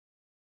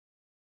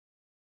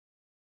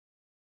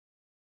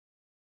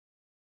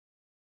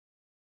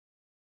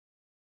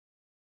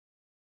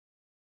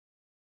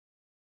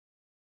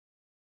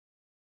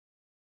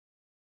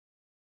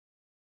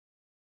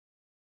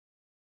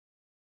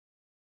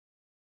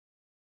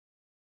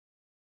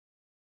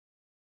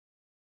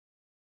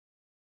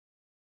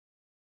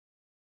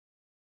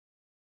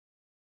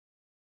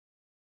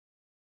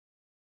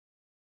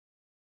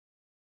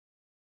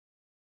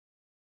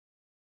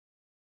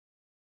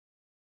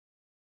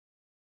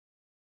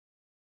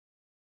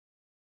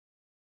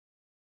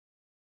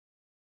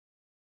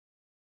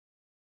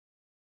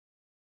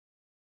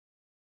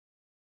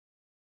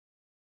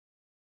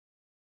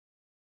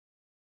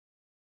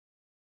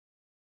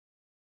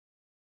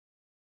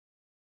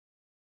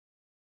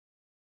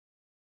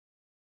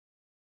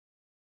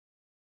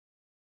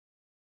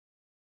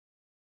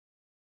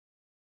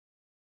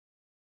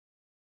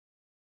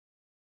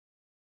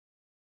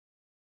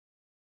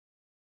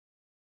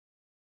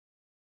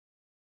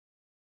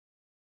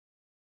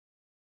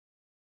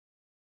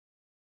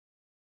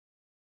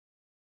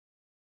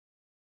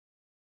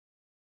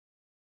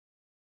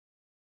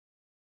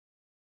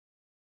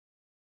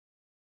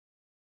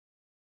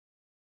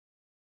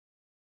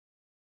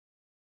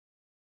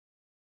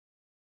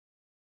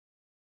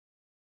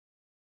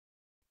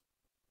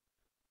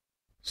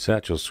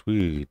Satchel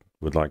Swede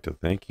would like to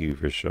thank you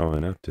for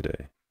showing up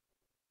today.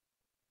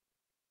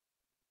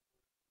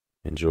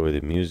 Enjoy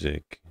the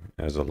music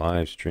as a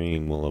live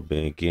stream will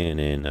begin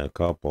in a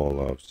couple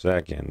of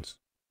seconds,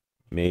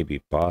 maybe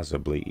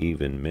possibly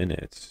even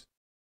minutes.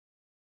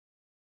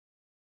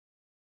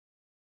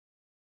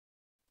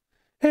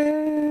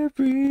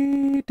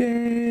 Every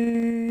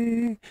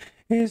day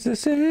is the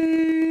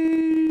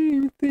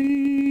same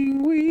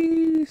thing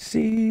we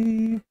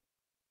see.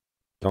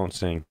 Don't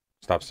sing.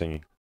 Stop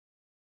singing.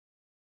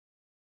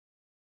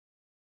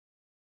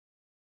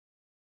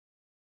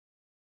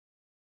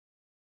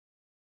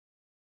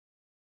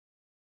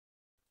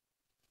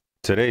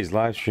 Today's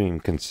live stream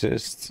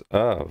consists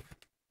of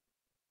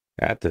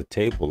At the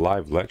Table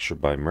live lecture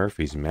by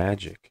Murphy's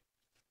Magic.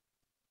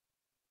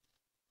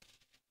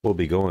 We'll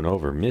be going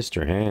over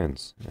Mr.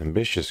 Hands,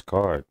 Ambitious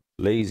Card,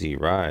 Lazy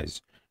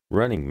Rise,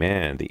 Running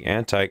Man, The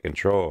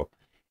Anti-Control,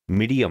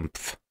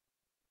 Mediumph,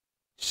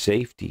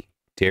 Safety,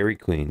 Dairy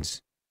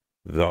Queens,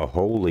 The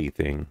Holy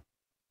Thing.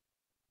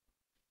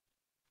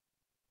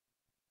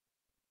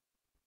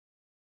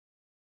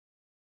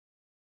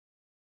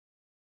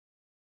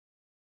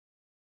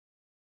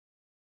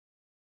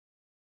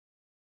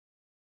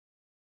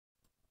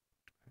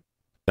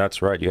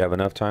 That's right, you have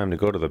enough time to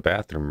go to the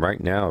bathroom right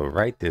now,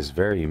 right this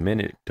very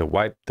minute, to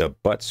wipe the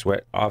butt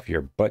sweat off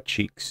your butt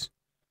cheeks,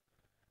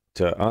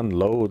 to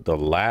unload the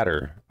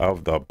ladder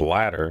of the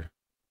bladder.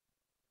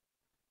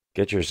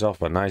 Get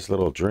yourself a nice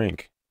little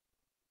drink.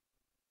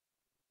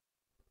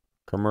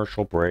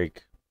 Commercial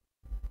break.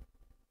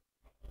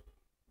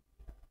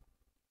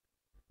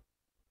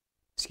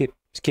 Skip,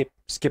 skip,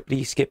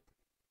 skippity, skip.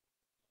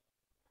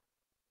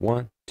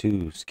 1,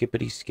 2,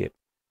 skippity, skip.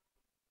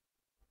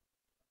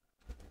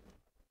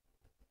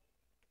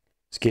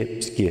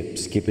 Skip, skip,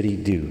 skippity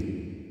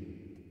doo.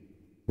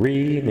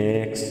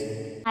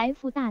 Remix.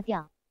 F 大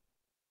调。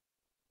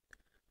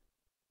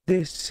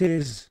 This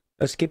is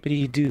a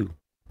skippity doo.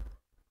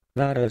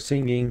 Lot of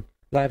singing,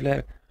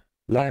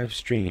 live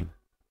stream.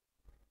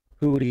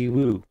 Hooty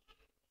woo.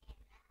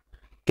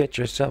 Get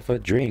yourself a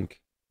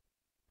drink.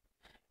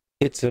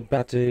 It's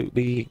about to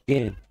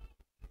begin.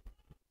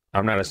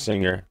 I'm not a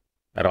singer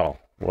at all.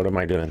 What am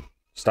I doing?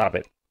 Stop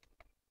it.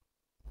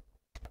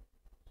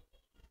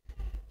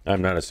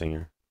 I'm not a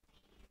singer.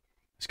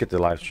 Let's get the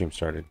live stream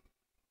started.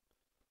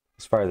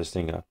 Let's fire this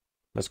thing up.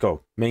 Let's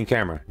go. Main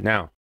camera,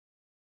 now.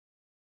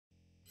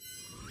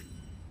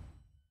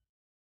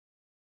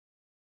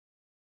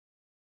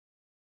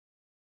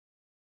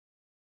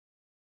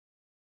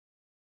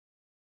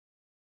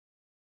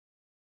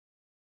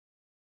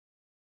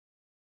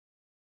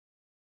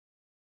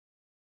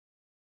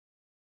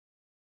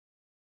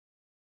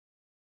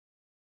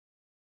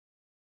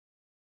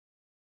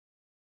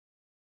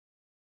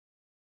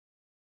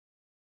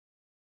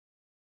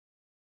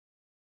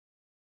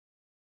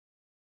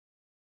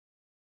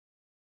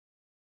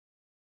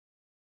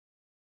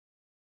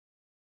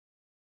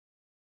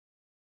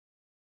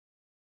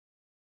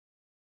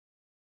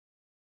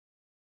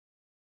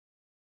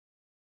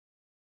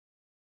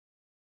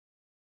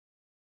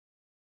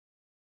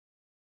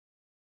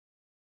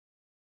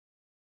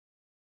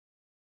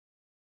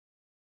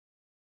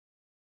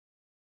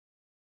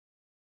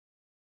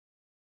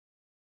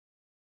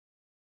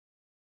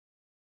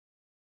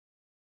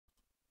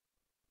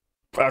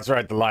 That's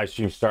right, the live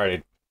stream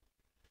started.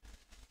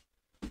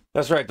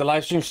 That's right, the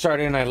live stream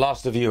started and I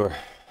lost a viewer.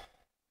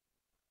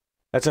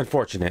 That's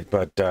unfortunate,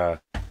 but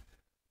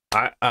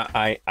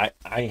I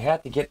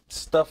had to get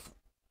stuff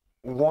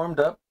warmed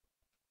up.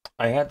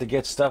 I had to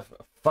get stuff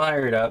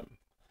fired up.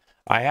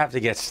 I have to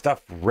get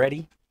stuff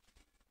ready.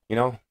 You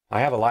know,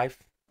 I have a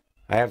life.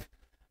 I have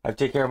to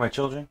take care of my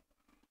children.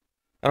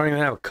 I don't even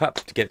have a cup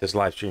to get this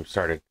live stream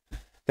started.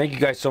 Thank you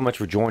guys so much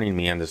for joining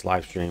me on this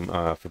live stream,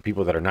 for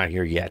people that are not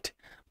here yet.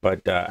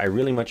 But I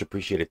really much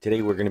appreciate it.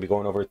 Today we're going to be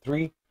going over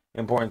 3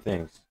 important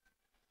things.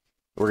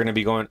 We're going to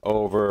be going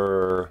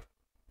over...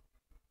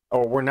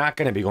 Oh, we're not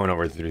going to be going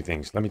over 3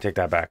 things. Let me take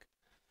that back.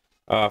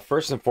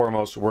 First and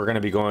foremost, we're going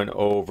to be going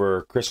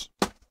over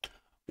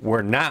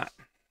We're not.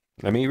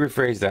 Let me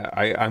rephrase that.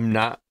 I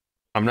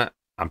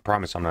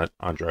promise I'm not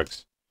on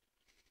drugs.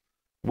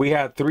 We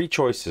had 3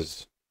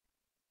 choices.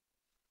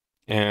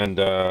 And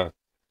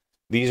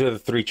these are the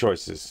 3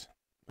 choices.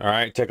 All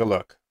right, take a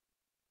look.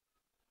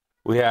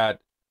 We had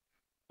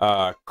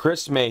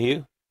Chris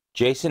Mayhew,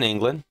 Jason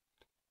England,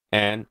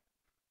 and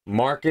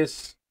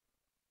Marcus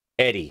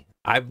Eddy.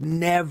 I've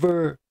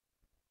never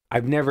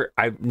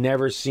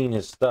seen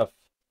his stuff.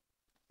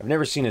 I've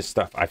never seen his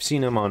stuff. I've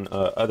seen him on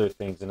other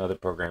things and other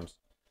programs.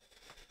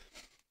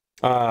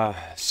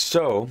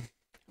 So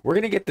we're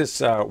gonna get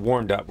this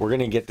warmed up. We're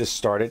gonna get this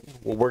started.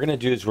 What we're gonna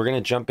do is we're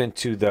gonna jump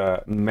into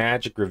the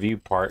magic review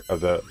part of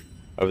the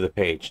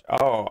page.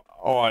 Oh,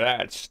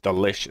 that's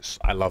delicious.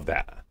 I love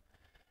that.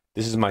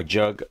 This is my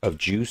jug of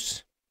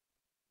juice.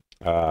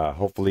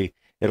 Hopefully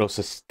it'll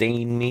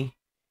sustain me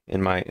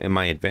in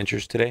my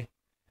adventures today.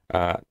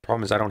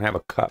 Problem is I don't have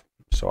a cup,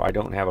 so I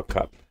don't have a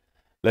cup.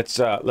 Let's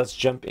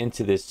jump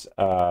into this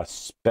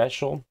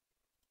special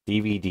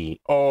DVD.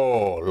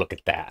 Oh, look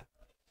at that.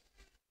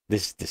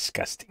 This is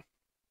disgusting.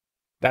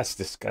 That's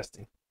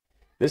disgusting.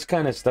 This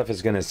kind of stuff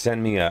is gonna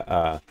send me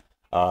a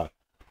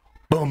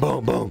boom,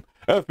 boom, boom.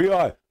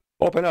 FBI,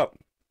 open up.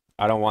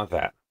 I don't want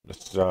that.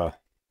 Let's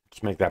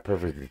make that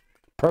perfectly.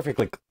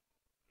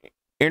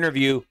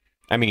 Interview.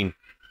 I mean,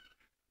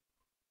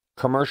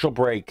 commercial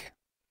break.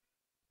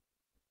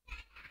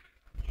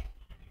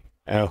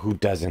 Who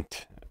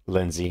doesn't,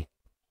 Lindsay?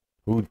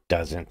 Who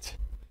doesn't?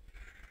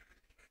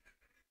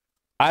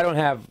 I don't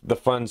have the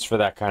funds for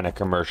that kind of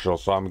commercial,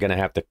 so I'm going to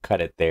have to cut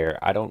it there.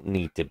 I don't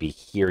need to be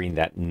hearing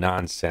that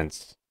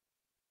nonsense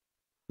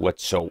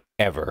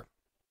whatsoever.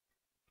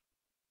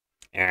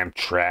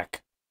 Amtrak.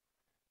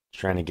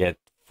 Trying to get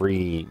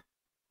free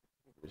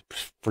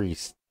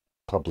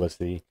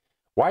publicity.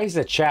 Why is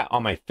the chat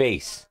on my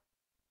face?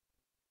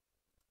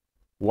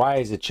 Why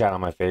is the chat on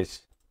my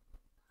face?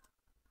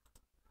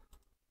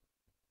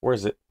 Where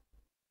is it?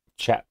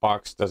 Chat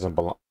box doesn't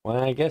belong. Well,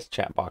 I guess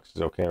chat box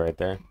is okay right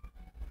there.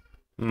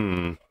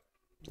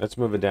 Let's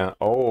move it down.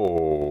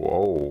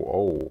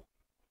 Oh.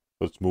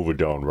 Let's move it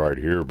down right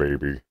here,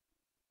 baby.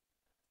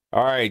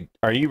 All right.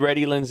 Are you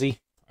ready, Lindsay?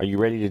 Are you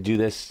ready to do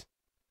this?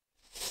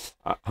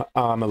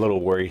 I'm a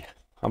little worried.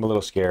 I'm a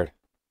little scared.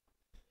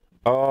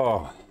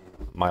 Oh,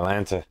 my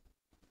Lanta.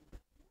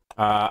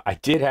 I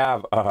did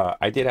have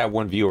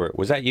one viewer.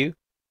 Was that you?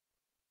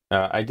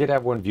 I did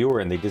have one viewer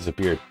and they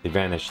disappeared. They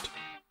vanished.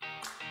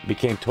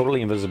 Became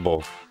totally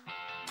invisible.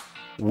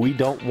 We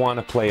don't want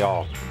to play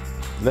all.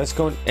 Let's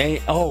go.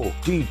 Hey, oh,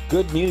 dude,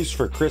 good news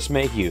for Chris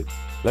Mayhew.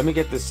 Let me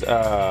get this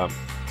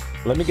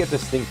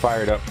thing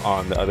fired up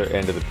on the other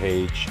end of the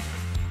page.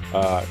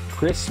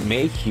 Chris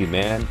Mayhew,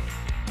 man,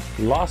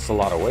 he lost a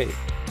lot of weight.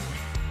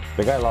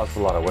 The guy lost a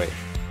lot of weight.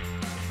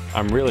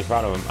 I'm really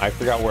proud of him. I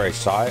forgot where I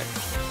saw it.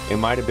 It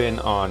might have been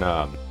on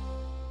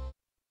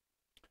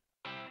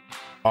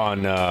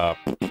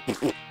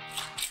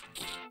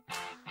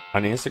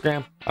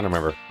Instagram. I don't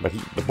remember, but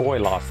the boy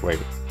lost weight.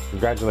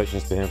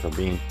 Congratulations to him for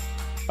being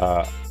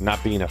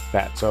not being a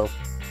fatso.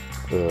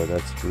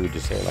 That's rude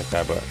to say it like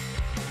that, but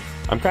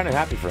I'm kind of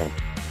happy for him.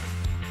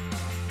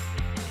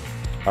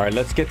 All right,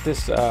 let's get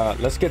this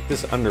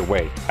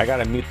underway. I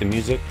gotta mute the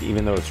music,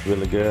 even though it's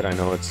really good. I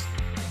know it's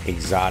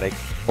exotic.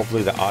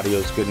 Hopefully the audio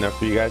is good enough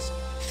for you guys.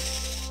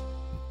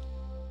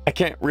 I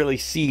can't really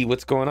see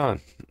what's going on.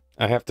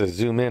 I have to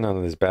zoom in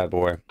on this bad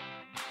boy.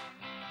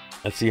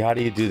 Let's see, how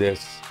do you do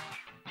this?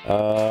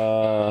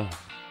 There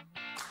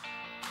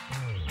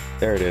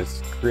it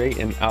is. Create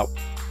an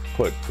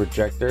output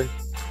projector.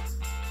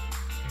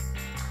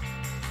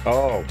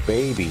 Oh,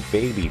 baby,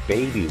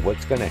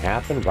 what's gonna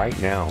happen right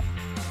now?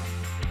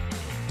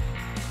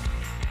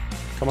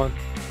 Come on.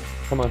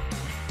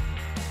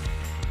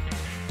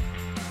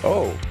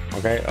 Oh,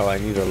 okay. Oh, I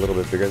need a little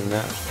bit bigger than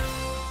that.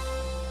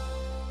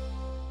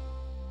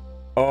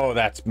 Oh,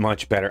 that's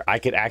much better. I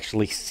could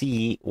actually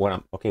see what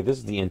I'm... Okay, this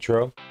is the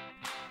intro.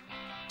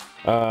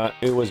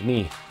 It was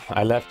me.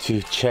 I left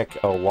to check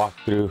a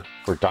walkthrough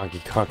for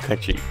Donkey Kong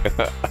Country.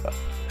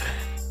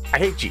 I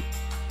hate you.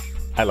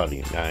 I love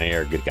you.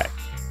 You're a good guy.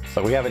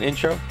 So we have an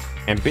intro,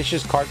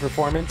 ambitious card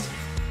performance,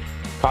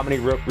 comedy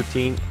rope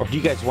routine, or do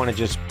you guys want to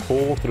just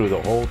pull through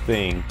the whole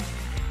thing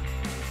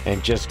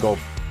and just go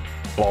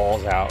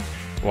balls out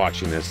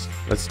watching this?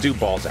 Let's do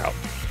balls out.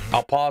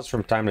 I'll pause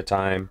from time to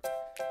time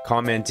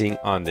commenting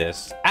on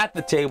this. At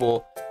the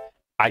table,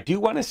 I do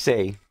want to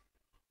say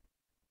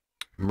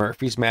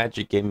Murphy's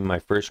Magic gave me my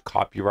first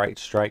copyright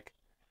strike.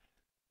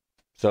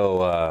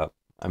 So,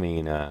 I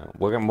mean,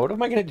 what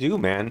am I going to do,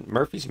 man?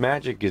 Murphy's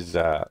Magic is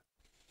a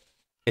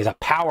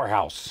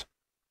powerhouse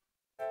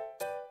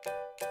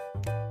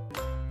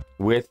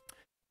with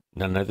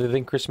none other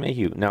than Chris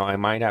Mayhew. Now, I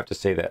might have to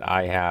say that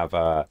I have,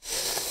 I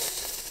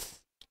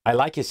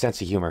like his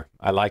sense of humor.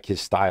 I like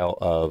his style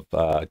of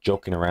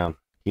joking around.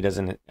 He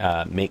doesn't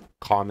make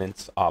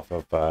comments off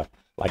of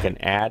like an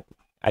ad.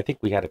 I think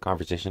we had a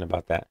conversation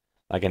about that.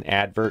 Like an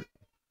advert.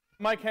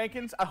 Mike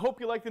Hankins, I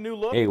hope you like the new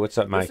look. Hey, what's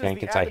up, Mike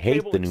Hankins? I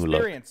hate the new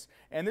look.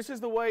 And this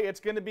is the way it's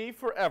going to be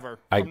forever.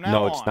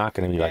 No, it's not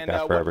going to be like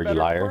that forever, you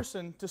liar.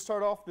 Person to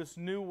start off this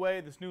new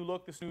way, this new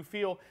look, this new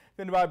feel,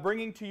 than by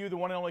bringing to you the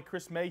one and only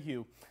Chris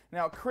Mayhew.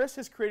 Now, Chris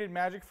has created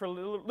magic for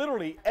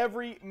literally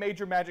every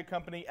major magic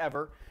company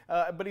ever,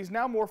 but he's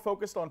now more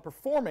focused on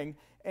performing,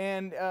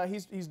 and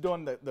he's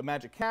done the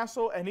Magic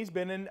Castle, and he's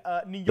been in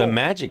New York. The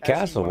Magic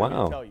Castle,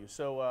 wow. Tell you.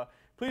 So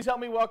please help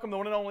me welcome the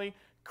one and only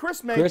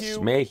Chris Mayhew. Chris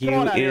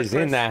Mayhew is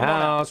in the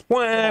house.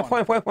 How you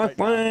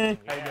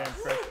doing,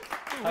 Chris?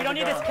 We don't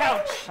need this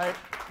couch. Hey.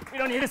 We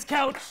don't need this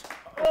couch.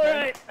 All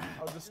right.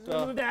 I'll just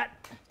move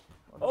that.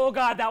 Oh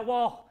God, that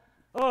wall.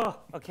 Oh,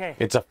 okay.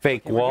 It's a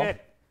fake Okay, wall. we're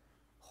good.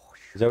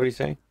 Is that what he's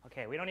saying?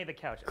 Okay, we don't need the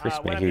couch. Chris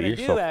what I'm Mayhew, gonna you're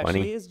do so actually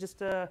funny. is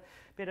just a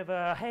bit of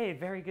a hey,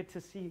 very good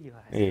to see you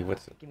guys. Hey,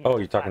 what's? Give me a Oh, high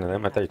you're talking to five,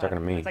 them? I thought you were high talking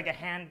to five. me. It's like a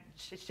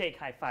handshake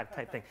high five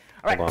type thing.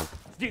 All right, Hold on.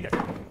 let's do this.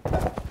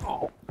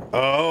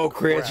 Oh,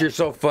 Chris, you're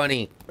so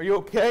funny. Are you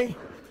okay?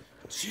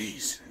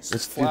 Jeez, Let's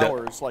this do that.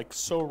 flower is like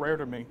so rare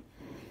to me.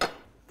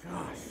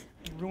 Gosh,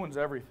 it ruins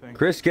everything.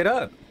 Chris, get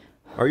up.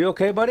 Are you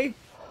okay, buddy?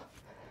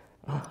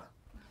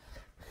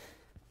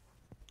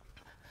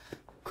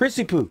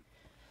 Chrissy Poo.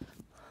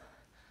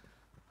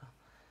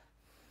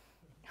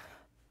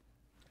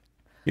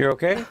 You're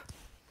okay?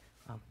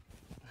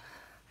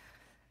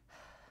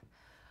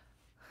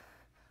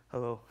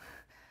 Hello.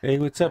 Hey,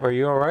 what's up? Are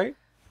you all right?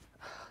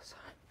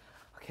 Sorry.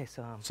 Okay,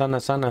 so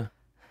Sana.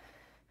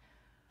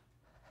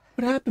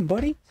 What happened,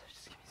 buddy?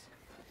 just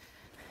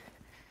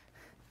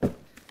give me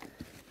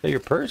Is that your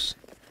purse?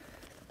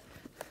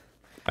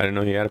 I didn't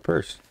know you had a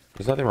purse.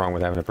 There's nothing wrong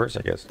with having a purse,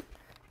 I guess.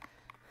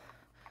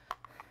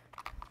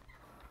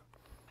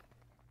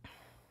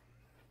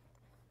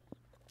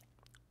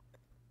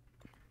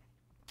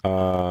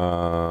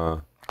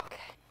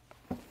 Okay.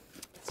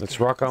 Let's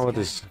rock on with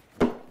this.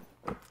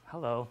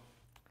 Hello.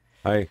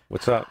 Hi,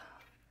 what's up?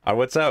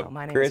 What's up,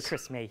 My name Chris? is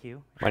Chris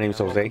Mayhew. My name's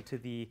Welcome Jose. to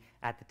the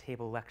At the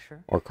Table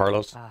lecture. Or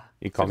Carlos?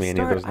 You call So me to any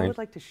of start, those I names? would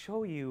like to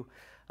show you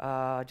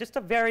just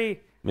a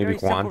very Maybe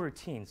simple Juan?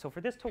 routine. So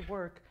for this to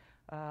work,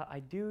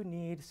 I do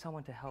need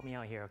someone to help me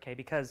out here, okay?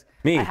 Because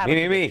Me, I have me, a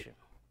me, me. prediction.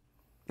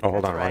 Oh,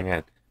 hold That's on, wrong right.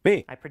 hand.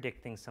 Me. I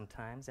predict things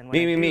sometimes, and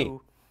Me, when I me, do, me.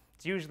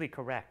 it's usually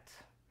correct.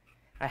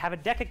 I have a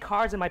deck of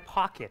cards in my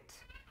pocket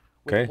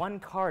with Okay. one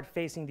card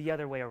facing the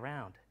other way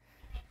around.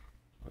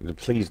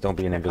 Please don't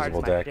be an That card's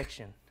invisible my deck.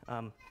 prediction.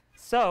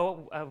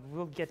 So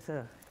we'll get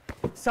to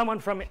someone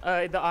from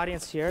the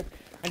audience here.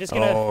 I'm just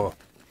gonna. Oh,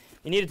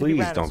 You need it to be please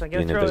random, don't so I'm be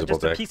gonna an throw invisible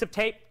just a deck. piece of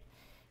tape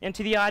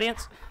into the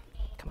audience.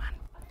 Come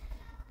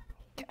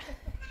on.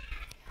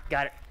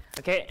 Got it.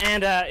 Okay,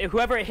 and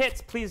whoever it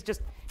hits, please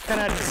just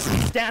kind of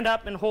stand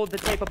up and hold the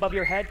tape above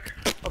your head.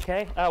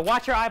 Okay.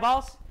 Watch your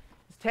eyeballs.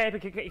 This tape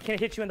it can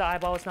hit you in the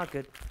eyeball. It's not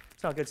good.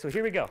 It's not good. So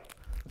here we go.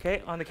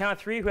 Okay. On the count of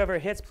three, whoever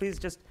it hits, please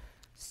just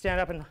stand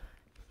up and.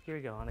 Here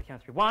we go. On the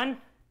count of three. 1,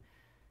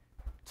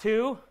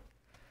 2,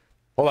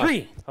 hold on.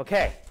 3.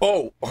 Okay.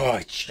 Oh,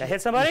 That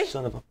hit somebody?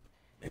 son of a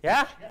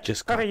Yeah.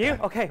 just got Perfect. You?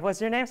 that Okay.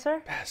 What's your name,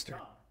 sir? bastard.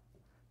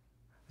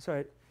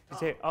 Sorry. You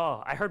say,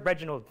 oh, I heard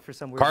Reginald for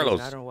some weird Carlos.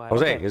 reason. I don't know why.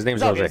 Jose. Okay. His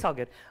name's It's all Jose. Good. It's all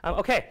good.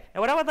 Okay.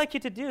 And what I would like you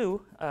to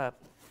do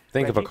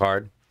Think of a Reggie?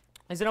 card.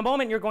 is in a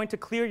moment you're going to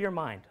clear your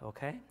mind,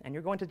 okay? And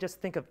you're going to just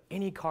think of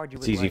any card you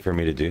would It's easy like. for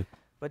me to do.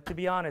 But to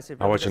be honest, it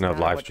I really watch doesn't enough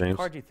matter live what streams.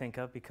 card you think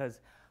of because,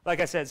 like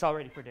I said, it's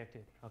already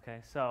predicted. Okay.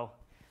 So,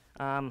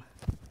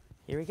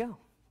 here we go.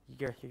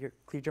 You're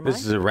cleared your mind.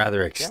 This is a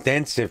rather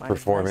extensive Mine is nice and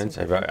performance,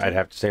 different. I'd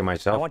have to say I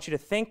myself. want you to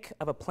think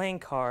of a playing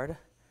card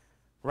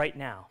right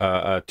now.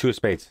 Two of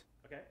spades.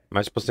 Okay. Am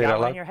I supposed to say Got that out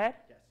one in loud? your head?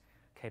 Yes.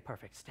 Okay,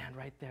 perfect. Stand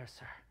right there,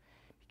 sir.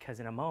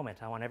 Because in a moment,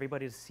 I want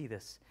everybody to see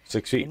this.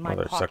 6 feet, In my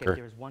mother pocket, sucker.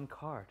 there's one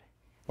card.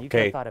 You could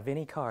Okay. have thought of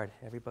any card,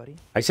 everybody.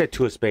 I said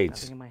two of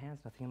spades. Nothing in my hands,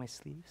 nothing in my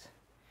sleeves.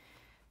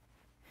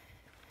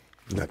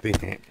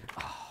 Nothing.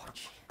 Oh,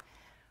 gee.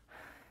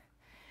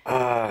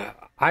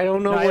 I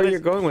don't know No, it where was- you're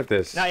going with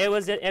this. No, it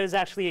was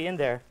actually in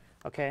there.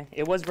 Okay,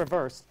 it was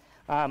reversed.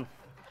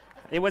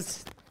 It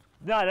was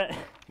no.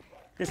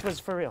 This was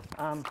for real.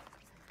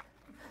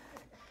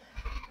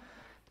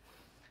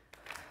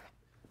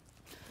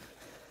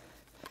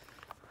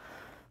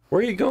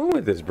 Where are you going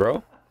with this,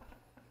 bro?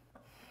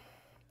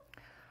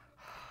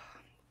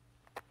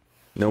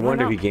 No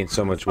wonder no. he gained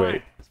so much It's fine.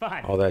 weight. It's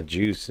fine. All that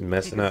juice and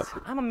messing up.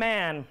 Because I'm a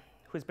man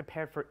who's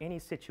prepared for any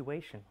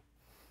situation.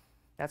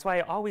 That's why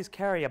I always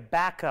carry a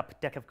backup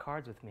deck of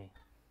cards with me.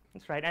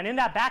 That's right. And in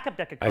that backup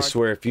deck of I cards,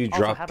 swear, if you also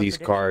drop have a these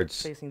prediction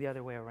cards, facing the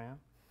other way around.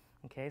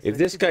 Okay. So if it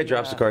this should guy be,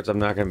 drops the cards, I'm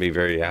not going to be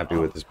very happy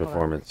with this hold on.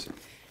 performance.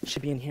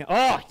 should be in here.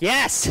 Oh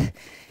yes,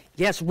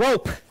 yes,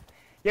 rope.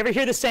 You ever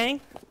hear the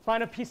saying?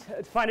 Find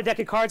a deck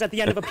of cards at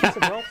the end of a piece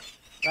of rope.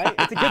 Right?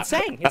 It's a good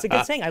saying. It's a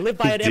good saying. I live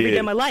by it every day did.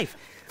 of my life.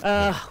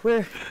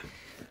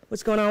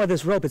 What's going on with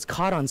this rope? It's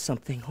caught on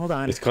something. Hold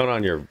on. It's caught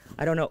on your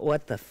I don't know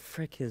what the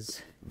frick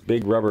is.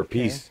 big rubber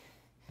piece.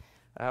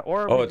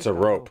 Or Oh, maybe it's a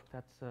rope.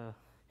 That's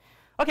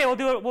Okay, we'll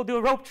do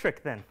a rope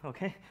trick then.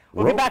 Okay.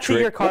 We'll Rope get back trick?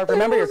 to your card. What the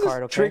Remember hell your is this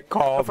card, okay? trick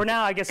called? But for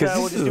now, I guess 'Cause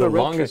we'll this just is do a the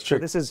rope longest trick.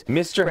 trick. So this is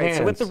Mr. Right,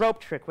 so with the Hands.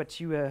 rope trick, what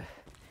the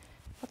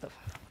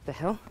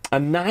hell? A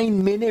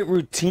 9-minute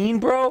routine,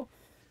 bro?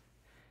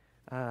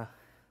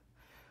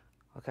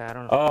 Okay, I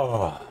don't know. Oh.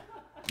 All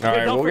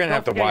right, Don't we're for- going to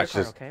have to don't forget your watch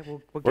card, this. Okay,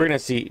 we'll We're get going to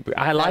see.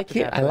 I back like to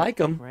it. that, I but like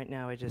them. Right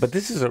now, I just. But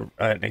this is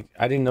I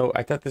didn't know.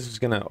 I thought this was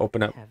going to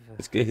open up. Have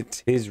a-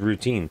 It's his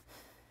routine.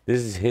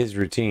 This is his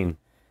routine.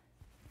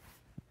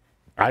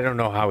 I don't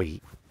know how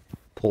he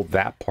pulled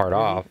that part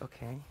off.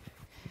 Okay.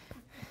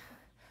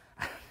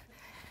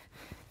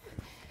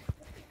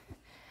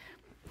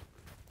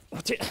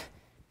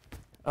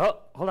 Oh,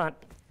 hold on.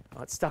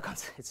 Oh, it's stuck on.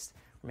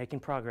 We're making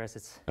progress.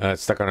 It's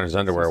It's stuck on his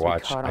underwear seems to be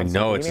watch. caught I on know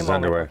something. it's Give his me a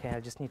moment. underwear. Okay, I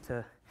just need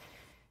to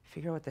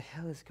figure out what the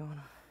hell is going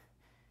on.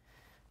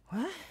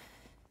 What?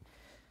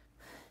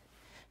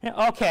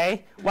 Yeah,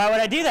 okay. Why would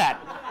I do that?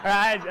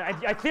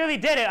 I clearly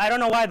did it. I don't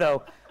know why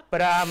though. But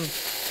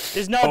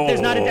there's not a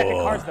deck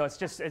of cards though. It's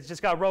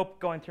just got rope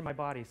going through my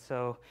body.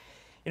 So,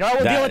 you know, I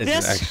will deal with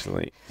this.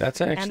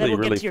 That's and then actually we'll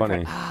get really to your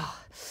funny.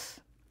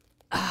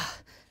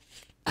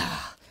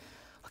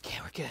 Okay,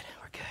 we're good.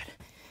 We're good.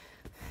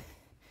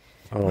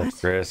 Oh, What?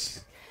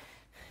 Chris.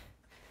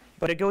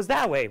 but it goes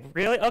that way.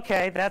 Really?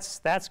 Okay,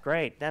 that's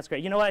great. That's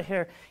great. You know what?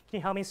 Here, can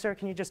you help me, sir?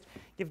 Can you just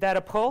give that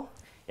a pull?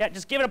 Yeah,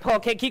 just give it a pull.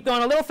 Okay, keep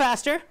going a little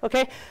faster.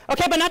 Okay,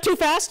 okay, but not too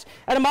fast.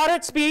 At a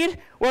moderate speed,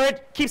 where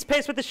it keeps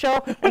pace with the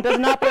show and does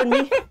not burn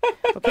me.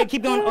 Okay,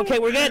 keep going. Okay,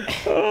 we're good.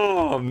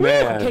 Oh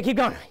man. Okay, keep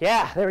going.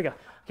 Yeah, there we go.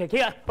 Okay, keep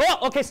going.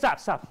 Oh, okay, stop.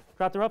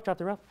 Drop the rope. Drop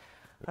the rope.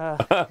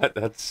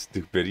 That's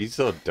stupid. He's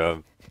so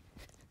dumb.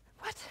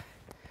 What?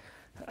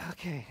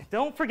 Okay,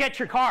 don't forget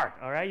your card.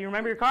 All right, you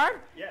remember your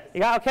card? Yes.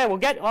 Yeah. Okay, we'll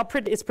get.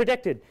 It's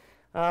predicted.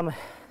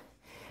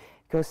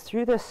 Goes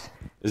through this.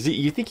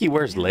 You think he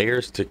wears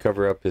layers to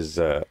cover up his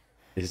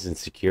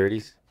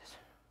insecurities?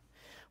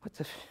 What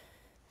the?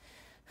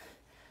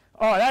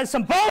 Oh, that is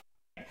some bull.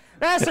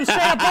 That is some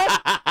straight up bull.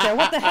 Okay,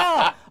 what the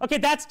hell? Okay,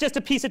 that's just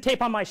a piece of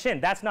tape on my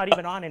shin. That's not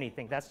even on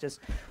anything. That's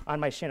just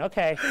on my shin.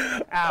 Okay.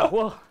 Ow.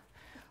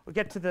 We'll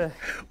get to the.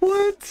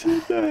 What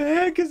the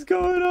heck is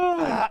going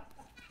on?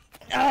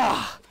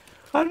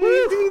 How did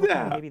you do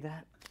that? Maybe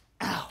that.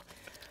 Ow.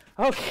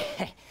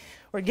 Okay,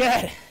 we're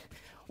good.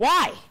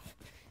 Why?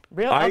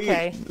 Really?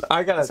 Okay.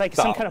 I gotta It's like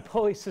stop. some kind of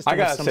pulley system. I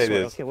gotta of some say sort.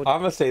 this. Okay, I'm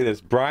gonna say this.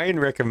 Brian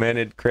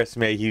recommended Chris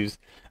Mayhew's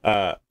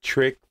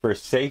trick for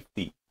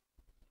safety.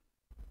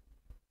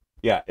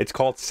 Yeah, it's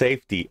called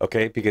safety,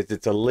 okay? Because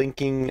it's a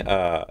linking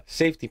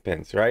safety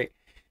pins, right?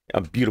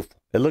 Beautiful.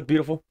 It looked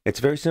beautiful. It's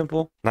very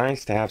simple.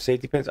 Nice to have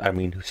safety pins. I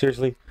mean,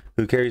 seriously,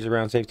 who carries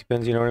around safety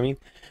pins? You know what I mean?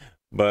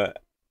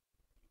 But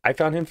I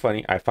found him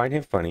funny. I find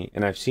him funny,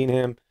 and I've seen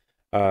him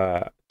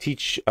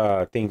teach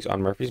things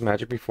on Murphy's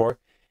Magic before,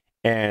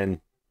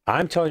 and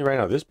I'm telling you right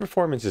now, this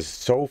performance is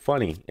so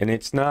funny, and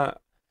it's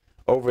not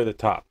over the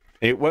top.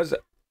 It was,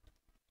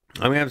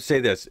 I'm gonna have to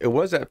say this, it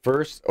was at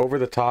first over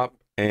the top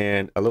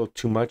and a little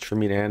too much for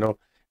me to handle,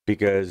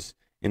 because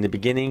in the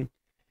beginning,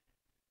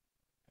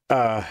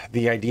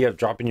 the idea of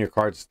dropping your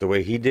cards the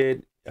way he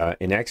did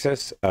in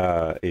excess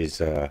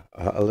is a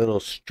little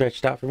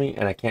stretched out for me,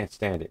 and I can't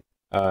stand it.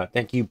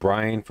 Thank you,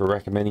 Brian, for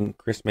recommending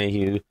Chris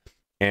Mayhew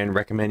and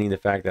recommending the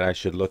fact that I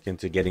should look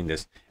into getting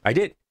this. I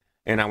did.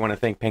 And I want to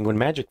thank Penguin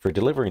Magic for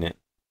delivering it.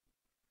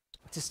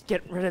 Just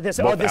get rid of this.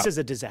 Oh, this is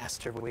a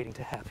disaster waiting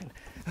to happen.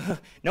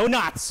 No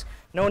knots.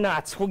 No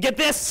knots. We'll get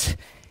this.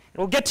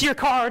 We'll get to your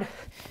card.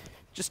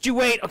 Just you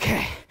wait.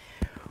 Okay.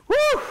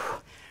 Woo!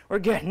 We're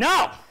good.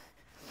 No!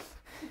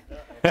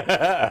 No,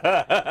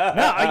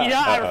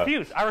 I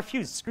refuse. I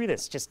refuse. Screw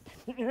this. Just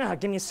give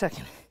me a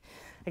second.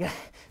 I got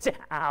say,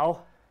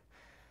 ow.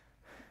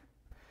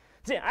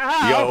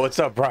 Yo, what's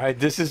up, Brian?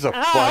 This is a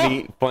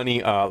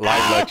funny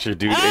live lecture,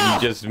 dude,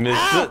 and you just missed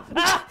it.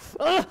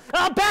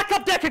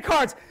 Backup deck of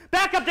cards!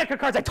 Backup deck of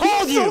cards! I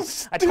told you!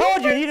 I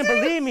told you, you didn't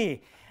believe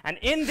me! And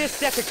in this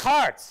deck of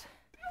cards...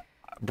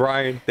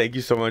 Brian, thank you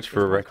so much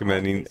for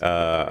recommending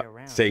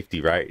safety,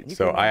 right?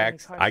 So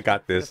I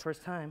got this. The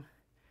first time.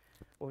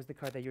 What was the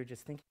card that you were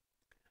just thinking?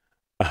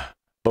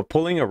 But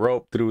pulling a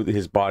rope through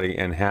his body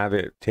and have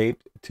it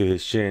taped to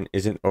his shin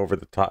isn't over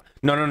the top.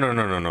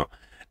 No.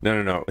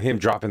 Him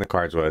dropping the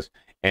cards was.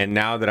 And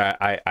now that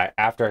I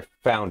after I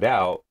found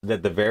out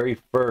that the very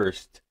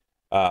first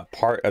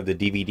part of the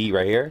DVD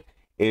right here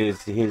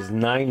is his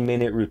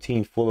 9-minute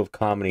routine full of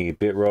comedy,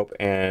 bit rope,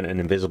 and an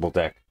invisible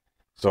deck.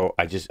 So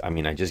I just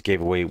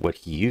gave away what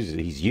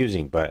he's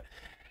using, but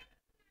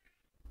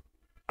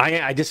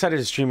I decided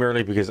to stream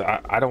early because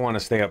I don't want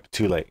to stay up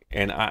too late,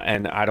 and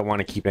I don't want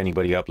to keep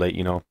anybody up late.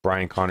 You know,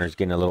 Brian Connor's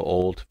getting a little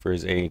old for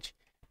his age,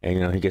 and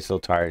you know he gets a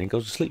little tired and he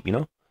goes to sleep. You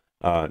know,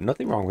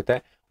 nothing wrong with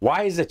that.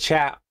 Why is the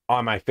chat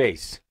on my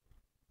face?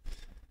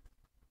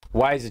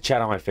 Why is the chat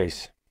on my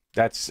face?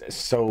 That's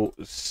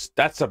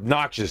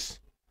obnoxious.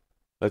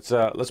 Let's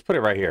put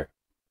it right here.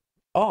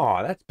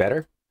 Oh, that's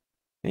better.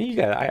 You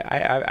got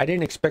I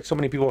didn't expect so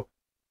many people.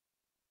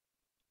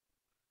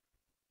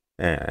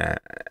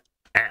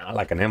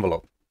 Like an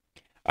envelope.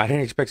 I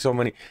didn't expect so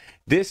many.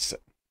 This.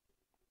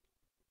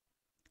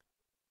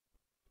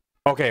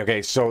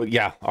 Okay. So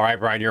yeah. All right,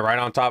 Brian, you're right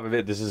on top of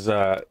it. This is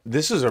a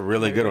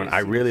really good one. I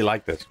really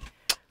like this.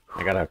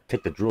 I gotta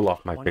take the drool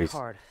off my face.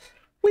 Card.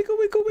 Wiggle.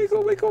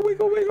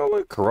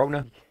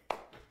 Corona.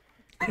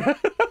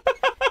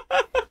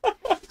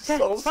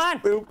 So it's fine.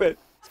 Stupid.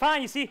 It's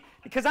fine, you see,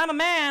 because I'm a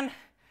man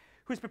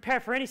who's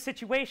prepared for any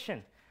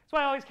situation. That's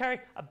why I always carry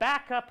a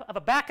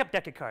backup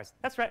deck of cards.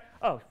 That's right.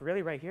 Oh,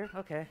 really? Right here?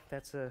 Okay,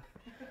 that's guess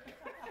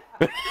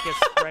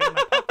right in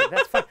my pocket.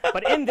 That's fine.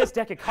 But in this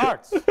deck of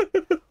cards,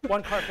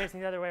 one card facing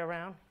the other way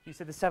around. You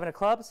said the 7 of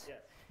clubs? Yes.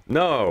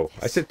 No,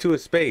 I said 2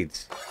 of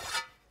spades.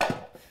 All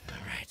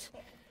right.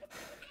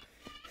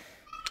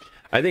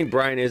 I think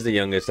Brian is the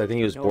youngest. I think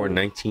he was born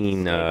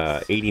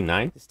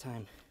 1989. This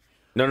time.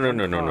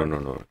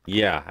 No.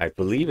 Yeah, I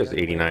believe it's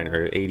 89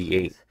 or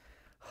 88.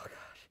 Oh, gosh.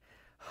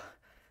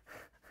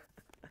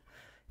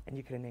 And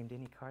you could have named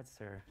any card,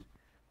 sir.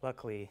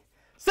 Luckily.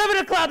 7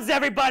 of clubs,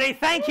 everybody!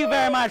 Thank you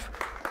very much.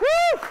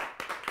 Woo!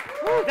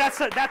 Woo!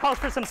 That calls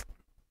for some...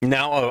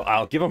 Now,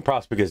 I'll give him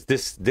props because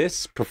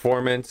this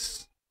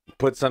performance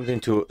put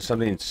something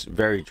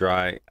very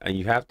dry. And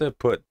you have to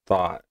put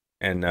thought.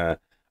 And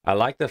I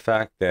like the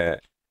fact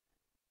that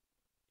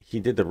he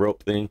did the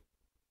rope thing.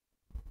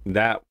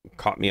 that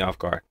caught me off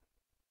guard.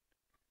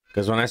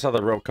 Because when I saw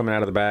the rope coming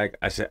out of the bag,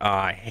 I said, "Oh,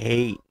 I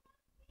hate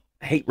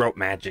rope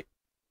magic.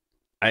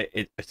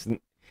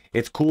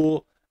 It's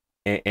cool,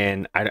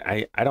 and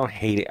I don't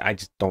hate it. I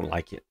just don't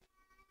like it."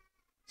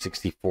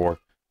 64,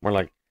 more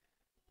like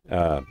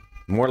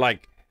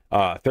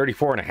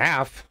 34 and a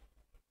half,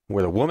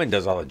 where the woman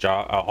does all the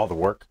job, all the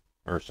work,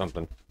 or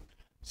something.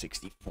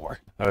 64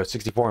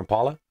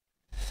 Impala.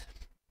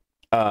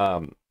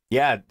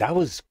 Yeah, that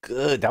was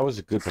good. That was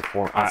a good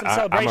performance.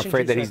 I'm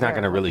afraid that he's not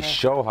going to really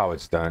show how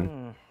it's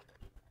done.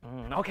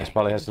 Okay. This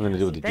probably has something to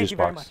do with the Thank juice you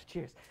very box. much.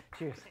 Cheers.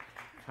 Cheers.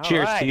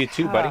 Cheers All to you right.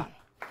 too, buddy.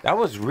 That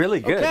was really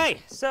good. Okay,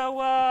 so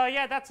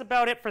yeah, that's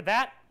about it for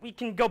that. We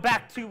can go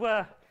back to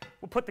we'll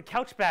put the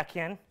couch back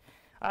in.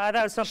 That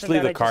was something. Just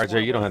leave that the cards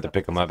there. You don't have to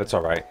pick them up. It's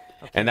all right.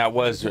 And that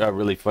was a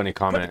really funny Put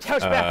comment. the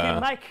couch back in,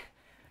 Mike.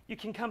 You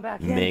can come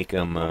back in. Make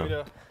them. Want me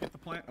to hit the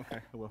plant? Okay,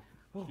 I will.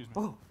 Excuse me.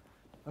 Oh,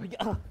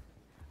 yeah.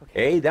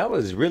 Hey, that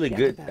was really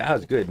good. That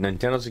was good.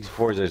 Nintendo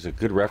 64 is a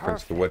good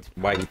reference to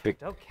why he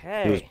picked.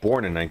 Okay. He was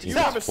born in You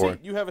have a 1964. seat.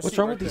 You have a What's seat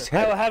wrong right with these there.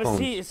 I will have a headphones?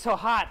 seat. It's so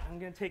hot. I'm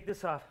gonna take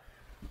this off.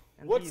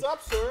 And What's these-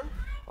 up, sir?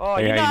 Oh,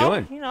 Hey, you how you know,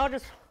 doing? You know,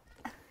 just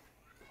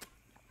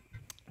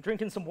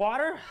drinking some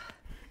water.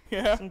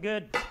 Yeah. Some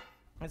good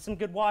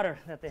water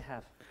that they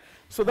have.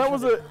 So that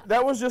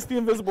was just the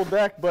invisible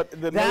deck, but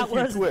the That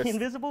Mayhew was twist. the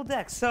invisible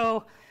deck.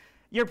 So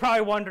you're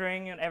probably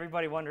wondering, and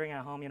everybody wondering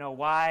at home, you know,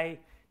 why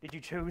did you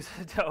choose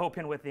to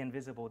open with the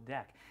invisible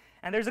deck?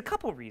 And there's a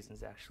couple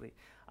reasons, actually.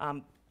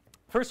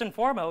 First and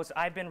foremost,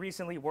 I've been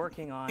recently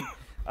working on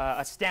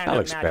a stand-up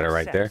looks magic better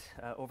right set there.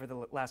 Over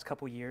the last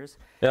couple years.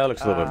 Yeah, it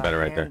looks a little bit better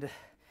right there. And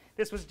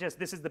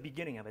this is the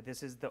beginning of it.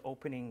 This is the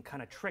opening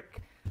kind of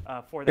trick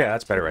for that. Yeah,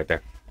 that's better right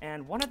there.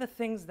 And one of the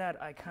things that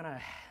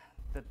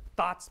the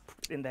thoughts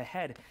in the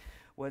head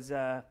was, you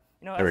know,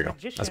 There as we a go.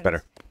 magician, That's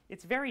better.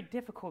 it's very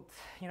difficult,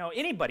 you know,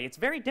 it's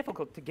very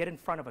difficult to get in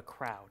front of a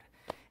crowd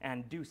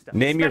and do stuff.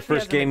 Name your especially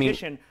first as a gaming-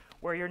 magician,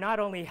 where you're not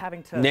only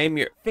having to Name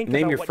your think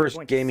name about your what you're first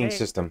going to gaming say.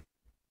 system.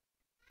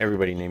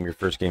 Everybody name your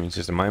first gaming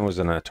system. Mine was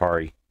an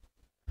Atari.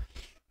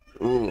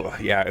 Ooh,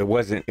 yeah, it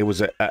wasn't. It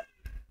was an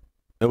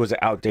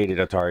outdated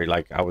Atari.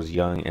 Like I was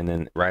young, and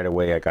then right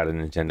away I got a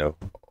Nintendo,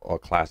 a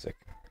classic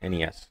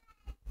NES.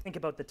 Think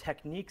about the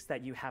techniques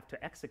that you have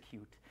to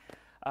execute.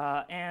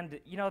 And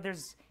you know,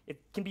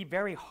 it can be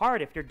very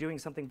hard if you're doing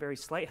something very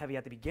sleight heavy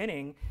at the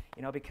beginning,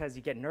 you know, because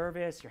you get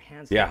nervous, your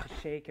hands start to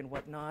shake and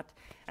whatnot,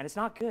 and it's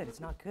not good. It's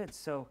not good.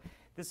 So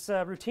this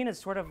routine is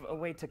sort of a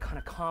way to kind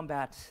of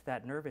combat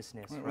that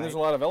nervousness. And Right? there's a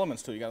lot of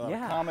elements to it. You got a lot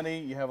Yeah. of comedy.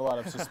 You have a lot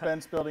of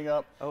suspense building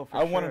up. Oh, for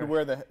I wanted to sure.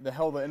 where the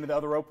hell the end of the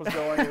other rope was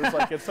going. It was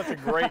like it's such a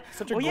great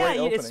Well, great yeah,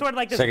 opening. it's sort of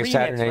like this Sega remix,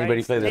 Saturn, right? anybody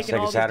It's play the taking Sega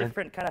all these Saturn?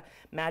 different kind of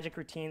magic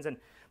routines and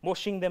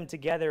mushing them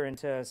together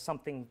into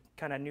something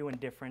kind of new and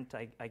different.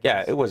 I Yeah,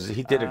 guess. it was.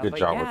 He did a good But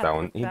job yeah, with that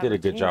one. He that did a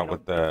good routine, job you know,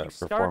 with the if you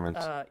start,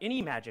 performance.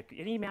 any magic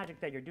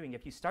that you're doing,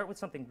 if you start with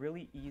something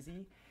really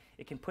easy,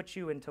 it can put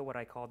you into what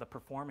I call the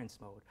performance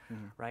mode,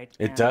 right?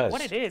 It And does.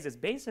 What it is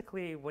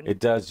basically when It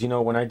does. You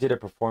know, when I did a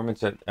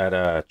performance at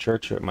a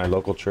church, at my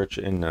local church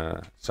in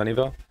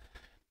Sunnyvale,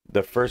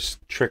 the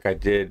first trick I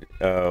did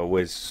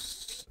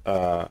was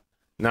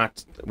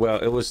not, well,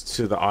 it was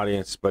to the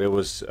audience, but it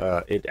was,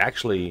 it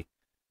actually,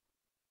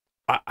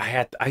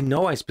 I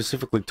know I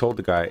specifically told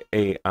the guy,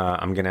 hey,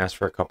 I'm going to ask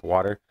for a cup of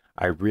water.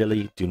 I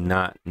really do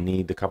not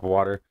need the cup of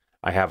water.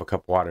 I have a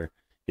cup of water.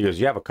 He goes,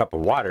 you have a cup of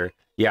water?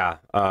 Yeah.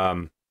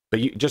 But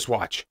you just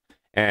watch.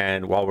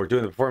 And while we're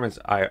doing the performance,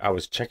 I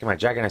was checking my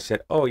jacket and I said,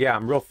 oh yeah,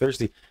 I'm real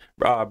thirsty.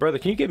 Brother,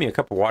 can you give me a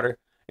cup of water?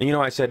 And you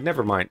know, I said,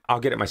 never mind, I'll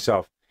get it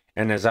myself.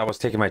 And as I was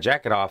taking my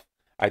jacket off,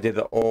 I did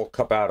the old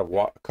cup of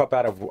water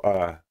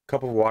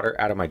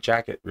out of my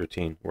jacket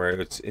routine, where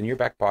it's in your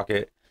back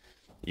pocket.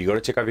 You go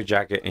to take off your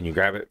jacket and you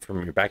grab it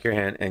from your back of your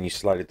hand and you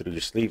slide it through your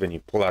sleeve and you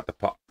pull out the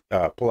cup.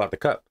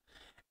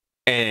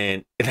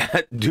 And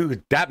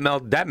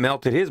that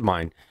melted his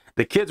mind.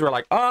 The kids were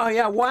like, oh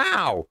yeah,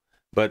 wow.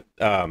 But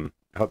I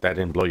hope that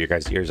didn't blow your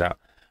guys' ears out.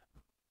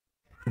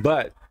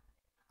 But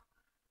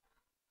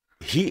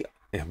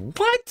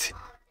what?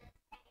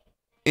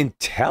 In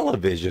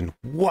television?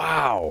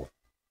 Wow.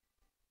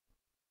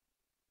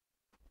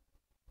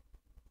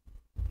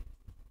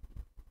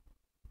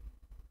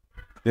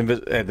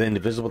 The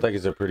invisible deck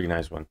is a pretty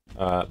nice one.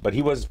 But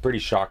he was pretty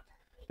shocked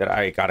that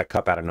I got a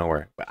cup out of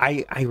nowhere. But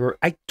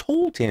I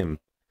told him,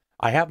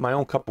 I have my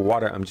own cup of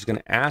water. I'm just going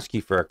to ask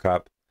you for a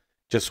cup.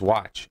 Just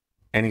watch.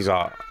 And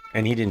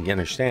he didn't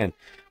understand.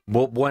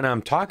 But when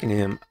I'm talking to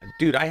him,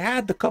 dude, I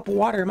had the cup of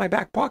water in my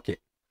back pocket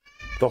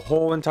the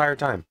whole entire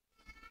time.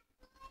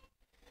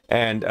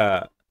 And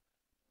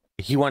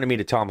he wanted me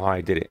to tell him how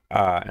I did it.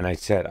 And I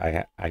said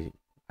I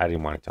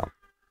didn't want to tell him.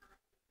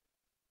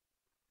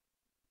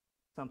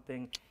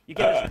 something, you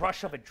get this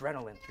rush of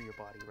adrenaline through your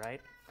body,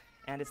 right?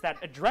 And it's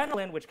that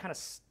adrenaline which kind of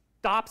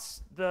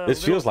stops the This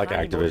little feels like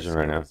tiny motor Activision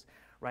right now. skills,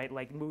 right?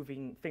 Like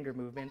moving finger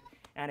movement,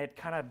 and it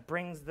kind of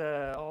brings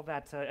all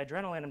that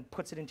adrenaline and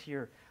puts it into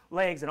your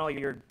legs and all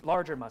your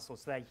larger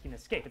muscles so that you can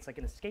escape. It's like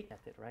an escape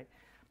method, right?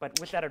 But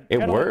with that It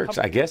adrenaline works. pumping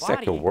I through your guess that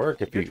could body,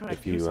 work if you're you trying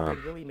to do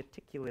something really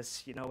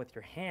meticulous, you know, with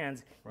your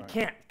hands. You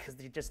can't because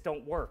they just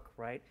don't work,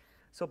 right?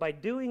 So by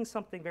doing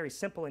something very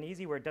simple and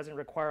easy where it doesn't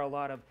require a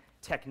lot of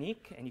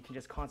technique and you can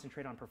just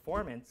concentrate on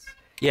performance,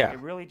 Yeah. it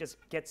really just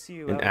gets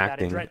you in out of that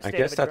acting. I state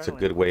guess of that's a adrenaline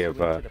good and way puts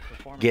of you into the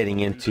performance getting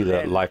where you into the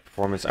can live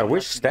performance. I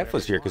wish Steph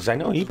was here because I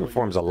know he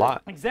performs a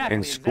lot exactly,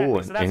 in school,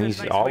 exactly. So that's and a he's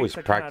nice way always to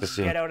kind of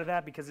practicing. get out of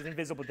that because an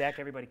invisible deck,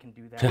 everybody can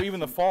do that. Well, even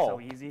the fall.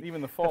 So easy.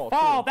 Even the fall. The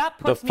fall, too. that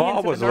puts fall me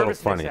into was the a little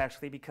nervousness funny.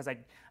 actually because I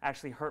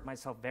actually hurt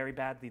myself very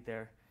badly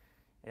there.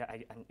 Yeah,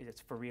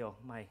 it's for real.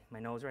 My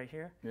nose right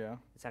here. Yeah.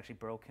 It's actually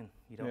broken.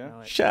 You don't Yeah. know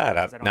it. Shut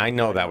up. because don't Now, I bleed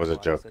know very that was a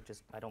much, joke. So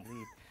I don't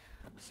bleed.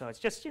 So it's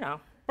just, you know,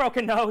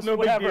 broken nose, No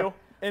whatever. big deal.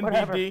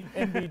 Whatever. NBD.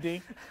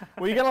 NBD.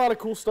 Well, you got a lot of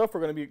cool stuff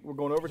we're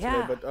going over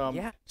Yeah, today, but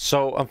yeah.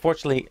 So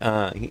unfortunately,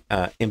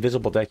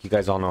 invisible deck. You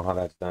guys all know how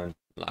that's done.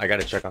 I got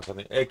to check on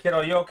something. Hey,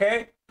 kiddo, you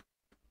okay?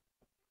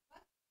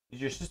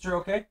 Is your sister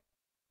okay?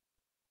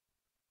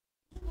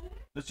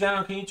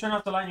 Luciano, can you turn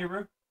off the light in your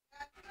room?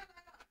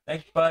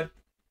 Thanks, bud.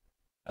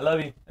 I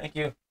love you. Thank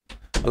you.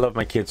 I love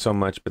my kids so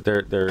much, but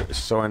they're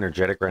so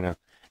energetic right now.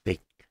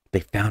 They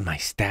found my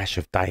stash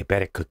of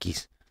diabetic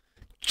cookies.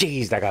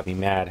 Jeez, that got me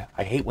mad.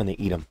 I hate when they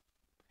eat them.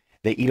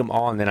 They eat them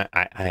all, and then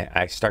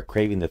I start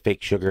craving the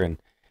fake sugar, and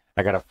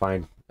I gotta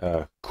find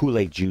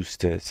Kool-Aid juice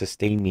to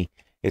sustain me.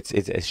 It's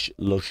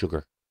low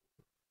sugar.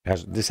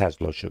 This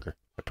has low sugar.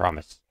 I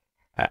promise.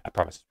 I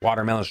promise.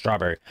 Watermelon,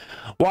 strawberry,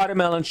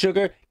 watermelon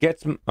sugar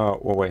gets. Oh,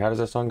 well, wait. How does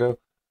that song go?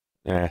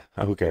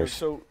 Who cares?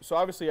 so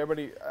obviously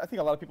everybody, I think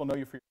a lot of people know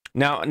you for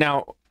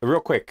Now, real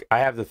quick. I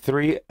have the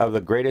 3 of the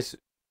greatest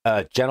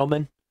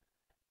gentlemen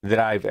that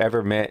I've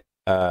ever met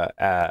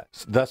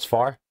thus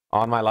far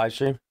on my live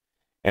stream,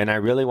 and I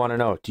really want to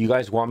know, do you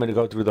guys want me to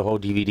go through the whole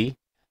DVD?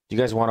 Do you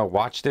guys want to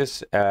watch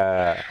this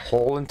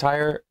whole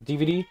entire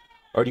DVD,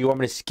 or do you want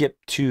me to skip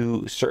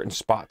to certain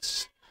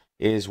spots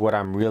is what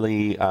I'm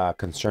really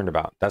concerned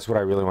about. That's what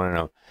I really want to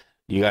know.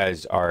 You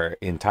guys are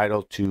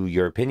entitled to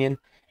your opinion,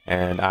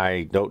 and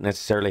I don't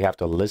necessarily have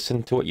to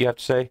listen to what you have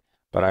to say,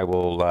 but I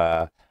will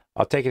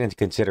I'll take it into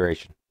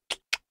consideration.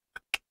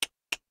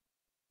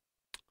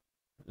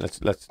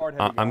 Let's.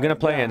 I'm gonna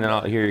play, and then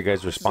I'll hear you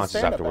guys'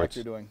 responses afterwards.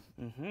 You're doing.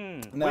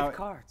 With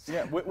cards.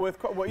 Yeah, with With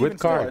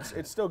cards. Still,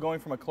 it's still going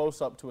from a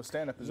close-up to a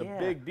stand-up is a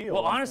big deal.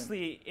 Well,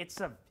 honestly, it's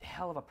a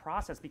hell of a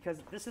process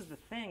because this is the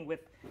thing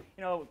with,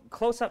 you know,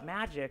 close-up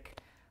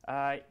magic.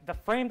 The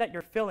frame that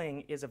you're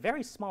filling is a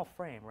very small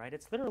frame, right?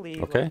 It's literally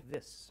like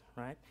this,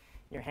 right?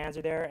 Your hands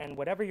are there, and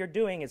whatever you're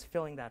doing is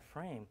filling that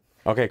frame.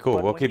 Okay, cool.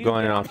 But We'll when keep you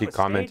going, get and I'll onto keep a stage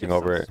commenting of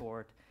over some it.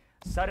 sort,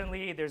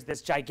 suddenly, there's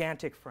this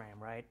gigantic frame,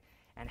 right?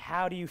 And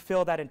how do you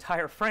fill that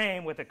entire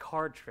frame with a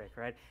card trick,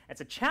 right? It's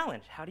a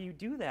challenge. How do you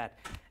do that?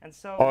 And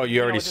so, Oh,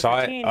 you already this saw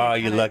it? routine, Oh, it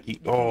you kinda- lucky.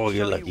 it can Oh,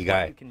 you're show lucky you guy.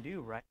 what you can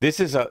do, right? This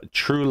is a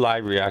true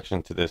live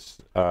reaction to this.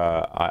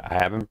 I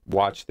haven't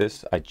watched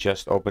this. I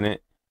just opened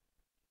it.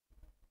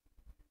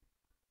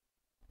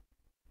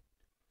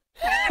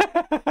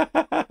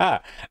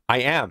 I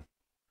am.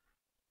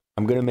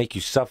 I'm gonna make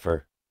you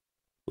suffer,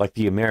 like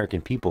the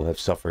American people have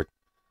suffered.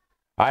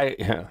 I'm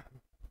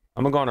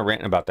gonna go on a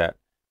rant about that.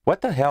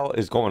 What the hell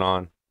is going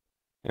on,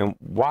 and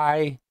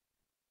why?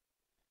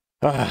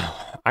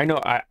 I know.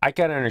 I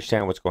can't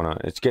understand what's going on.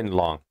 It's getting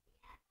long.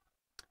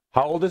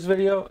 How old this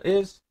video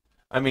is?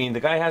 I mean,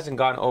 the guy hasn't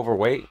gone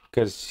overweight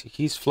because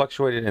he's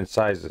fluctuated in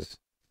sizes.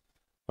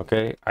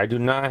 Okay, I do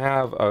not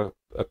have a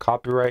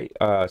copyright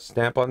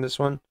stamp on this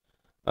one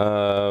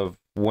of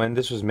when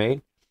this was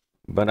made,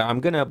 but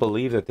I'm gonna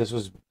believe that this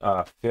was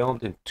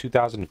filmed in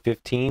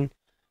 2015,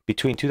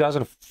 between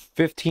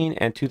 2015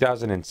 and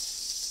 2000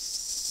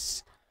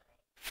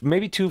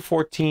 maybe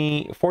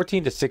 14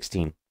 to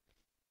 16,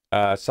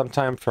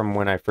 sometime from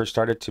when I first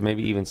started to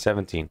maybe even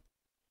 17.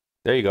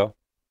 There you go.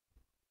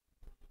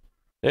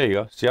 There you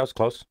go. See how it's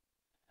close?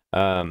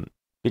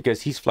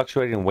 Because he's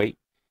fluctuated in weight.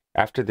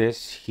 After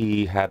this,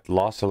 he had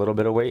lost a little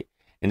bit of weight,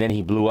 and then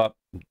he blew up.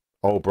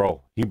 Oh,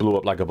 bro, he blew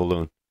up like a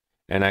balloon.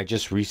 And I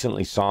just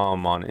recently saw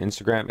him on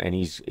Instagram, and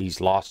he's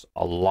lost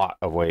a lot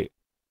of weight.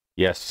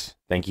 Yes,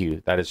 thank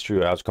you. That is true.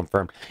 That was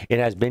confirmed. It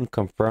has been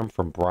confirmed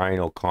from Brian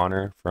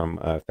O'Connor from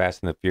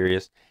Fast and the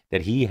Furious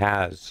that he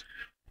has.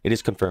 It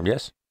is confirmed.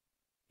 Yes,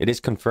 it is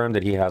confirmed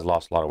that he has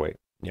lost a lot of weight.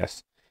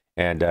 Yes,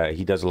 and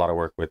he does a lot of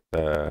work with.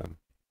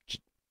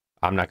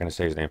 I'm not going to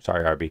say his name.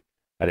 Sorry, RB.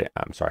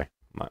 I'm sorry.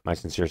 My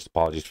sincerest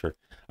apologies for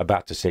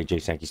about to say Jay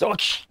Sankey. Oh,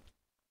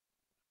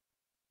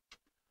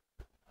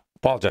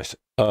 apologize.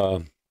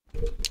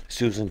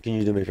 Susan, can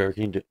you do me a favor?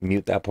 Can you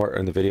mute that part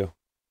in the video?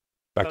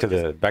 Back to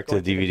the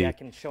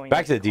DVD.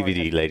 Back to the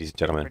DVD, ladies and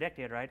gentlemen.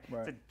 Predicted, right?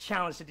 It's a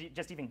challenge to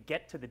just even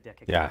get to the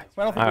deck. Yeah,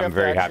 Well, I don't think we I'm have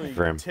very to happy actually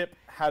for him. tip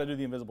how to do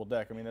the invisible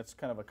deck. I mean, that's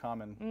kind of a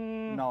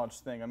common knowledge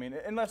thing. I mean,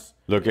 unless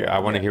Look, I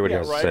want to hear what he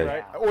has to say.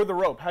 right. Or the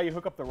rope, how you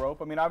hook up the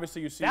rope. I mean,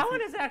 obviously you see. That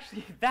one is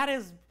actually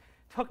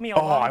took me a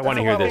long I time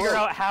wanna hear to this. figure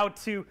out how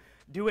to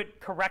do it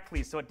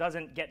correctly so it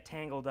doesn't get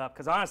tangled up.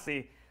 Because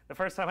honestly, the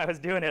first time I was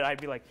doing it, I'd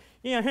be like,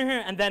 yeah,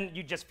 and then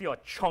you just feel a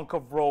chunk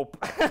of rope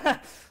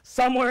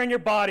somewhere in your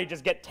body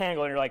just get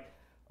tangled, and you're like,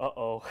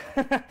 uh-oh.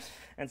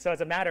 And so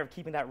it's a matter of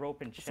keeping that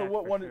rope in check. So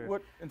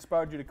what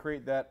inspired you to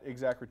create that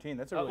exact routine?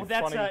 That's a really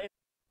funny.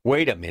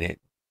 Wait a minute.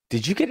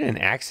 Did you get in an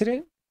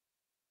accident?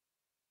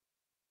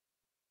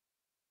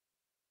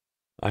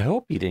 I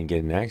hope you didn't get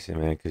in an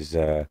accident, man, because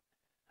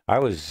I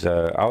was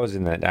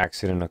in that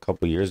accident a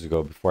couple years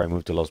ago before I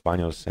moved to Los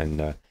Baños,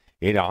 and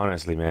it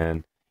honestly,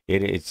 man,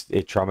 it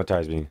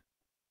traumatized me.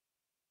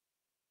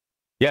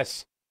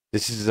 Yes,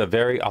 this is a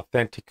very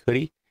authentic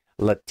hoodie.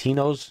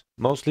 Latinos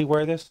mostly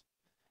wear this.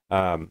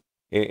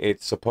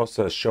 It's supposed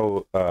to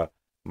show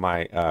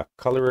my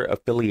color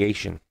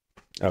affiliation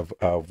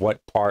of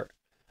what part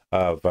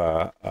of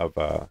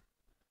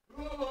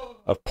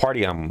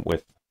party I'm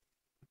with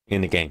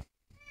in the game.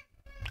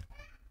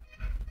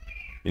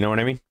 You know what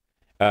I mean?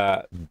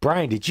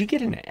 Brian, did you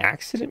get in an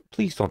accident?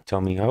 Please don't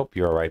tell me. I hope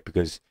you're all right,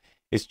 because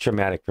it's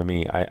traumatic for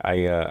me.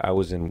 I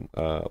was in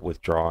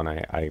withdrawal, and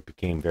I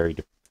became very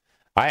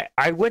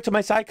I went to my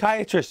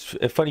psychiatrist.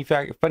 A funny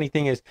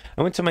thing is,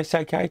 I went to my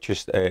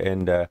psychiatrist,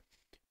 and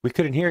we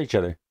couldn't hear each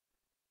other.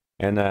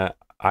 And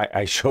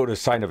I showed a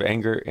sign of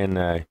anger,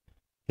 and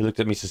he looked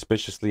at me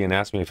suspiciously and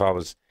asked me if I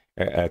was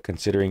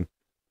considering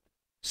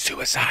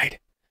suicide.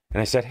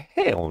 And I said,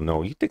 hell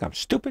no, you think I'm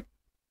stupid?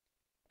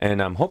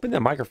 And I'm hoping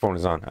that microphone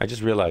is on. I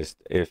just realized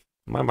if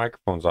my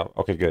microphone's off.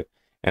 Okay, good.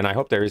 And I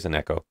hope there is an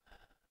echo.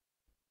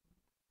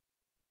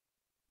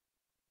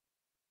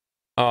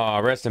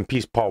 Rest in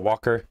peace, Paul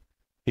Walker.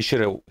 He should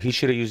have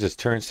used his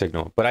turn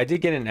signal. But I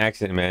did get in an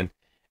accident, man,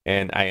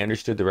 and I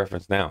understood the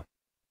reference now.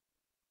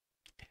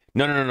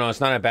 No.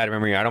 It's not a bad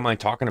memory. I don't mind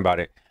talking about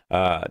it.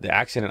 The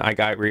accident, I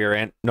got rear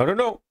end.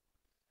 No.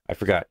 I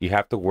forgot. You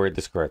have to word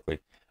this correctly.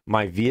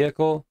 My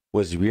vehicle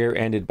was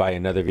rear-ended by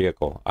another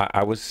vehicle.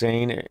 I was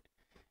saying,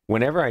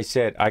 whenever I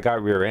said I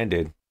got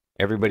rear-ended,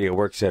 everybody at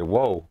work said,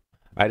 whoa,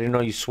 I didn't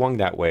know you swung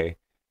that way.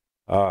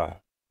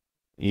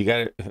 You got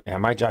to,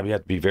 at my job, you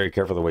have to be very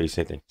careful the way you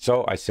say things.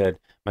 So I said,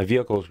 my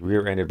vehicle was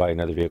rear-ended by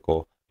another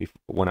vehicle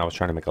when I was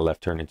trying to make a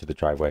left turn into the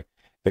driveway.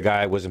 The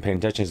guy wasn't paying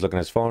attention. He's looking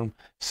at his phone,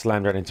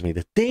 slammed right into me.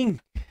 The thing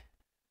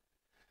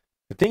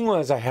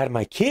was, I had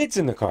my kids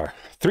in the car,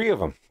 3 of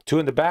them, 2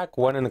 in the back,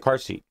 1 in the car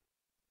seat.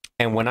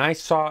 And when I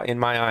saw in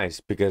my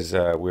eyes, because we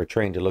were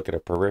trained to look at a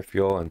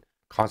peripheral and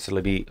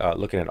constantly be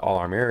looking at all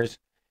our mirrors,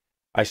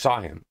 I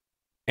saw him.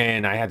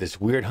 And I had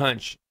this weird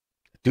hunch,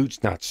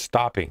 dude's not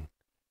stopping.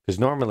 Because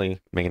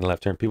normally, making a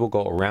left turn, people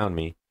go around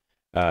me.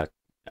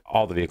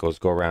 All the vehicles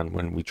go around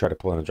when we try to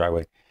pull in the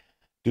driveway.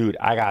 Dude,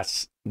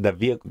 the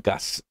vehicle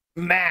got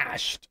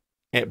smashed.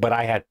 But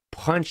I had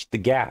punched the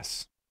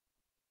gas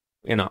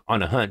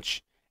on a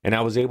hunch. And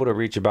I was able to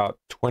reach about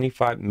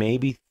 25,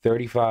 maybe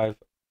 35.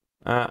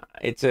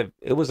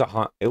 It was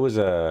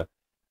a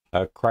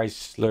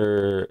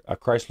Chrysler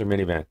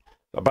minivan.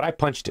 But I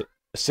punched it.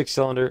 A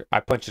 6-cylinder. I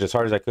punched it as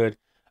hard as I could.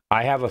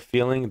 I have a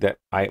feeling that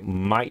I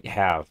might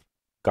have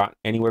got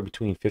anywhere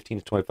between 15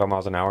 to 25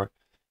 miles an hour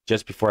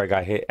just before I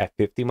got hit at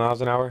 50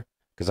 miles an hour,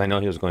 because I know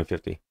he was going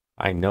 50.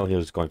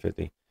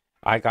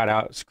 I got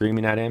out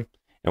screaming at him,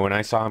 and when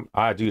I saw him,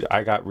 dude,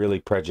 I got really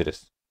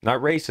prejudiced.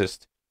 Not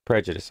racist,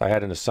 prejudiced. I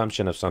had an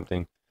assumption of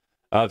something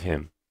of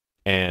him,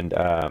 and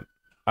I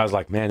was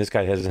like, man, this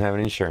guy doesn't have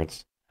any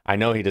insurance. I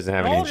know he doesn't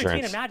have any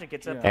insurance. Magic.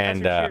 It's a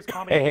and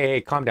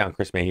hey, calm down,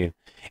 Chris Mayhew.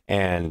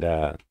 And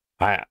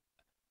I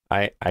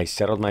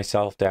settled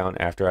myself down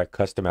after I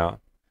cussed him out.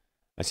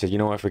 I said, you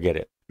know what, forget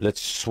it. Let's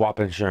swap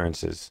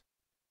insurances.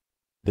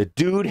 The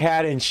dude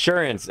had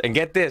insurance. And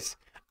get this,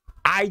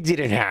 I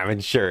didn't have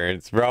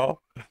insurance,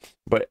 bro.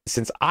 But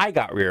since my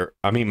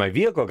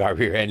vehicle got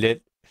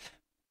rear-ended,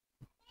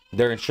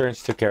 their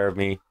insurance took care of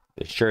me.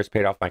 The insurance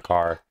paid off my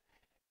car.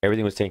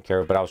 Everything was taken care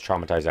of, but I was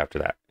traumatized after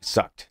that. It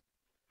sucked.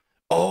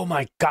 Oh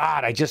my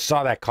God, I just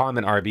saw that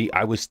comment, RB.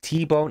 I was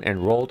T-boned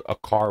and rolled a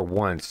car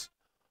once.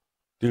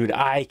 Dude,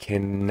 I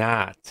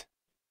cannot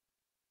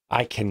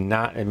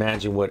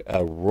imagine what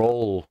a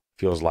roll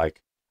feels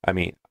like. I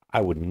mean,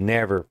 I would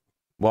never,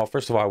 well,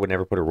 first of all, I would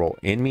never put a roll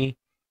in me.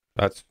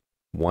 That's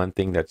one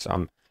thing I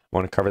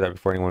want to cover that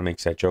before anyone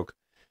makes that joke.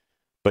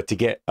 But to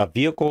get a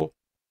vehicle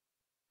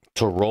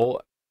to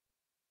roll,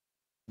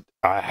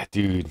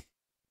 dude,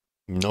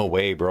 no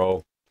way,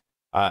 bro.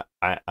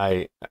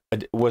 I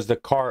was the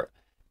car,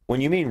 when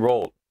you mean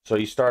rolled, so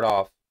you start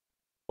off,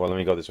 well, let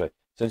me go this way.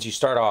 Since you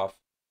start off,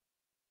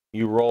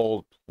 you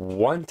rolled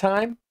one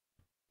time?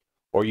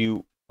 Or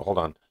you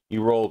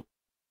rolled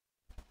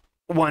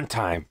one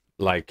time,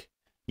 like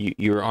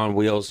you're on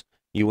wheels,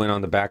 you went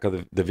on the back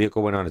of the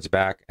vehicle, went on its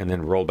back, and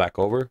then rolled back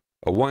over?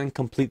 A one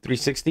complete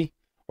 360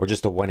 or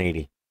just a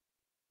 180?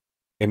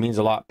 It means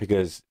a lot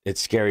because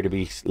it's scary to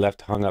be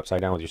left hung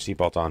upside down with your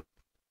seatbelt on.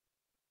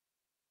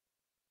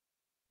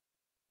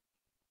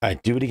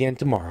 I'd do it again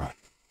tomorrow.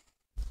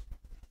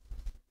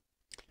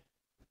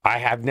 I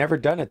have never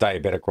done a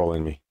diabetic roll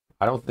in me.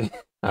 I don't think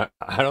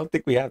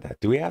we have that.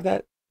 Do we have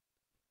that?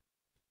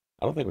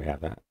 I don't think we have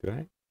that, do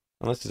I?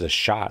 Unless it's a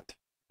shot.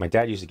 My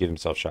dad used to give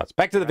himself shots.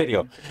 Back to the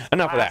video.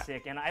 Enough of that.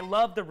 And I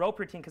love the rope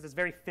routine because it's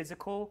very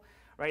physical,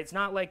 right? It's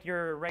not like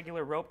your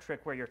regular rope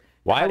trick where you're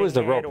Why was the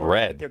cutting rope it or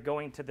red? they're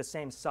going to the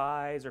same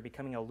size or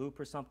becoming a loop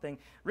or something.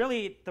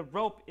 Really, the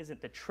rope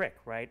isn't the trick,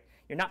 right?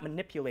 You're not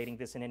manipulating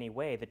this in any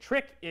way. The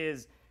trick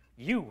is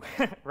you,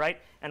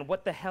 right? And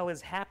what the hell is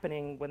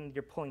happening when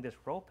you're pulling this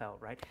rope out,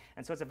 right?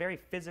 And so it's a very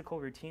physical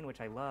routine, which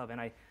I love. And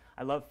I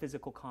love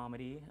physical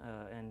comedy.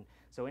 And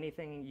so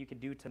anything you could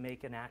do to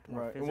make an act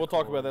more Right, physical. and we'll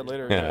talk about that is-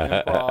 later.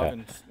 Yeah. Improv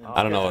and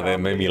I don't know, that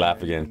made me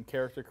laugh again. and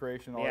character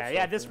creation. All Yeah, that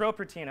yeah, stuff, this rope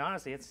routine,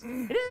 honestly, it is.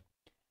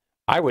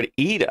 I would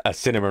eat a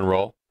cinnamon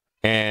roll,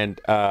 and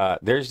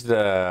there's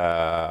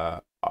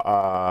the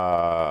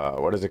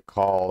what is it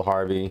called,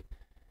 Harvey?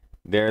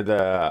 They're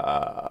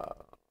the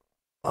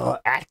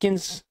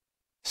Atkins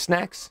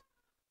snacks,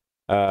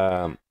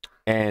 and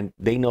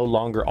they no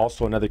longer.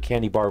 Also, another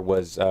candy bar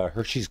was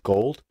Hershey's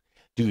Gold.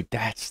 Dude,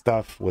 that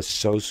stuff was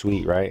so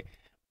sweet, right?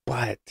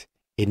 But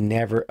it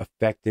never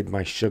affected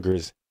my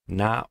sugars,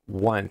 not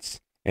once.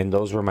 And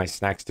those were my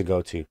snacks to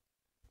go to.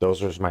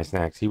 Those were my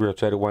snacks. He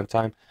rotated one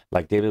time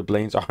like David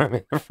Blaine's arm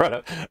in front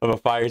of a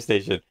fire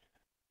station.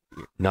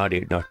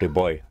 Naughty, naughty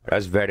boy.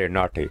 That's very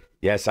naughty.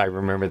 Yes, I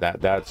remember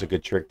that. That's a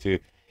good trick too.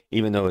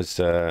 Even though it's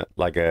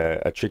like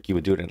a trick you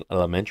would do it in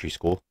elementary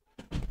school.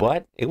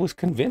 But it was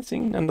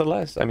convincing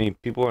nonetheless. I mean,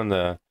 people in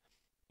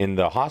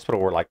the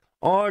hospital were like,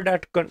 oh,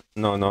 that's good.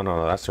 No,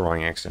 that's the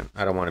wrong accent.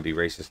 I don't want to be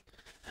racist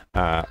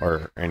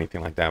or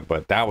anything like that.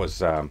 But that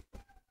was a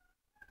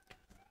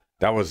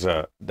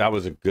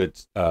good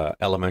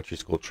elementary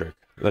school trick.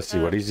 Let's see,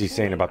 what is he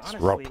saying about this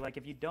honestly, rope? like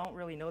if you don't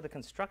really know the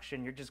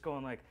construction, you're just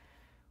going like,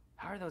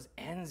 how are those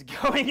ends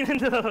going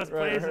into those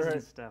places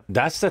and stuff?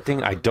 That's the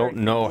thing. I don't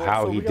know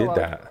how he did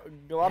that.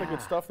 A lot of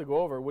good stuff to go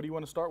over. What do you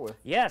want to start with?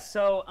 Yeah,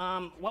 so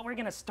what we're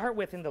gonna start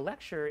with in the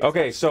lecture is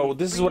Okay, so actually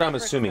this is 3 what I'm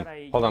tricks assuming. that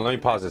I Hold on, let me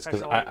use pause this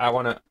because professional- I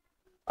want to.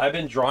 I've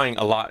been drawing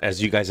a lot,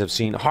 as you guys have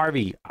seen.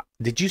 Harvey,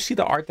 did you see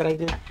the art that I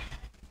did?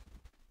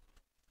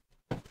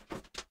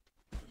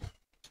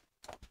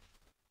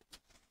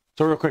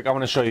 So real quick, I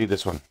want to show you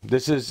this one.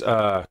 This is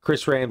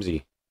Chris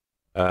Ramsey.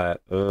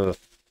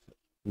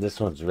 This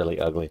one's really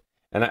ugly.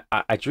 And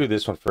I drew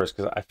this one first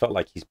because I felt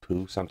like he's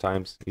poo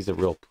sometimes. He's a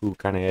real poo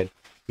kind of head.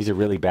 He's a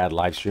really bad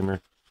live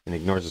streamer and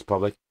ignores his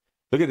public.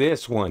 Look at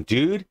this one,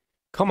 dude.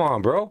 Come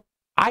on, bro.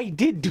 I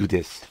did do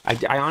this.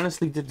 I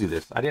honestly did do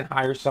this. I didn't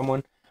hire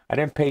someone. I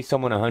didn't pay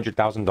someone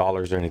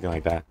 $100,000 or anything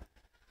like that.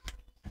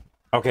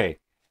 Okay,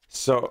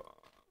 so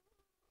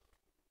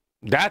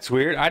that's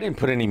weird. I didn't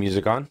put any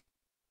music on.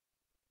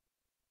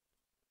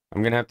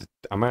 I'm gonna have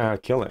to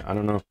kill it. I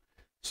don't know.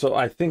 So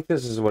I think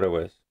this is what it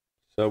was.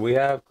 So we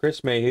have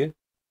Chris Mayhew.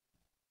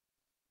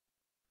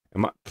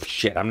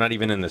 Shit, I'm not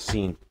even in the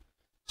scene.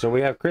 So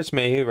we have Chris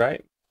Mayhew,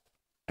 right?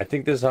 I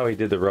think this is how he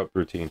did the rope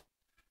routine.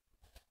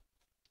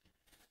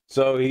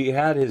 So he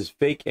had his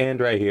fake end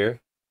right here.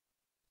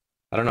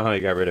 I don't know how he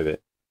got rid of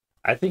it.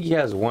 I think he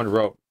has one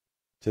rope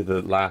to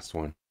the last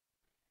one.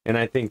 And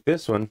I think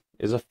this one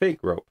is a fake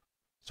rope.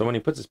 So when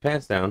he puts his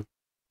pants down,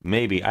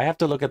 maybe. I have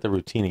to look at the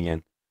routine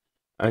again.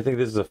 I think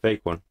this is a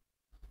fake one.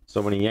 So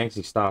when he yanks,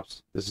 he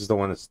stops. This is the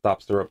one that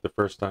stops the rope the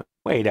first time.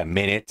 Wait a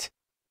minute.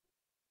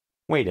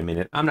 Wait a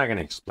minute. I'm not going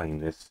to explain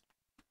this.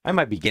 I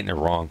might be getting it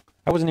wrong.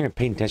 I wasn't even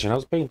paying attention. I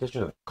was paying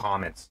attention to the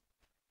comments.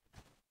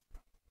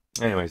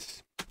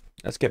 Anyways,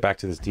 let's get back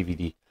to this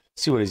DVD.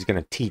 See what he's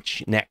going to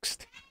teach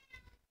next.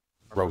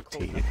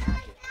 Rotate it.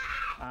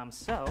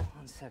 So,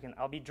 1 second.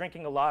 I'll be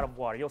drinking a lot of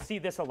water. You'll see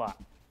this a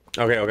lot.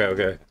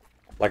 Okay.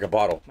 Like a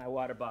bottle. My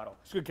water bottle.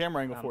 It's a good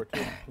camera angle for it,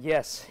 too.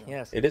 Yes.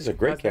 It is a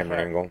great How's the camera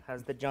hair? angle.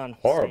 How's the John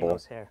Horrible.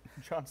 Stamos hair?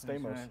 John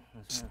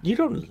Stamos. You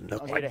don't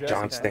look Uncle like Jessica.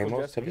 John Uncle Stamos.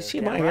 Jessica. Have you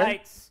seen Yeah, my hair?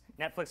 right.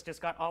 Netflix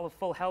just got all of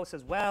Full House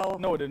as well.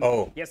 No, it didn't.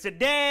 Oh, Yes, it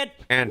did.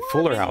 and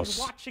Fuller Been House.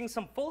 Watching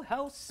some Full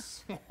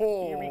House.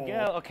 Oh. Here we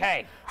go.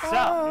 Okay,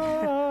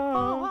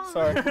 so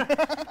Sorry.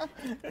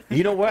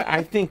 You know what?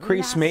 I think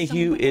Chris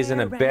Mayhew is in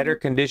a better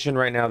condition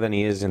right now than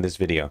he is in this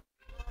video.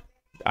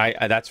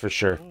 I that's for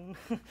sure.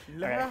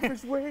 Life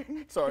is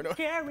waiting. Sorry, no.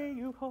 carry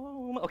you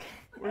home. Okay.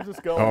 Where's this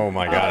going? Oh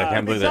my god, I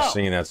can't believe they're so-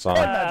 singing that song.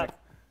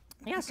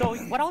 Yeah, so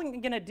what I'm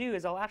going to do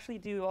is I'll actually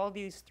do all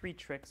these 3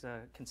 tricks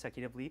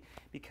consecutively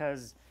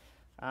because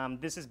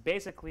this is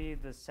basically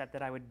the set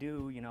that I would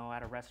do, you know,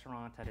 at a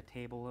restaurant, at a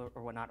table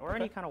or whatnot, or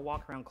any kind of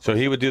walk around. So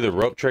he would do the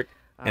rope trick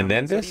and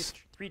then so this? These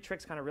 3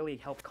 tricks kind of really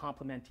help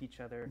complement each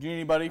other. Do you need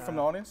anybody from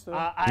the audience?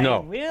 How No.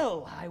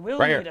 I will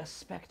Right here. need a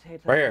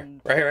spectator. Right here.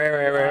 and Right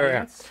here.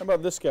 audience.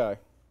 about this guy?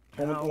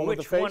 One with the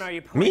Which face? one are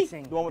you Me?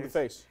 pointing? The one with the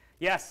face.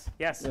 Yes.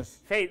 Yes.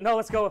 Face. No,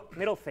 let's go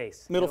middle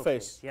face. Middle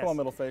face. Yes. Come on,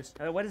 middle face.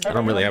 What is I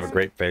don't really have a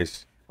great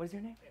face. What is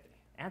your name?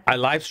 I Anthony.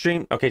 live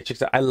stream. Okay, check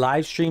this out. I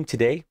live streamed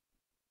today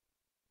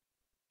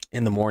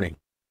in the morning,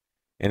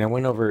 and I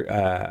went over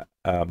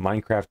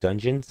Minecraft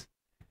Dungeons.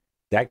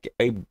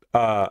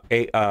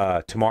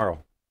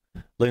 Tomorrow,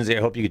 Lindsay.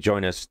 I hope you could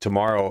join us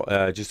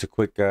tomorrow. Just a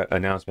quick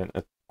announcement,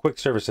 a quick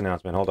service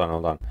announcement. Hold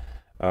on.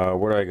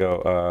 Where do I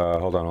go?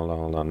 Hold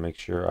on. Make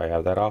sure I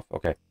have that off.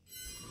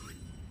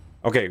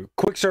 Okay,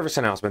 quick service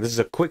announcement. This is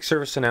a quick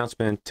service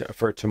announcement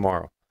for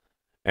tomorrow,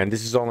 and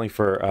this is only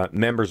for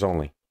members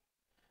only.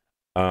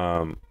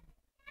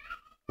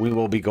 We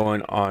will be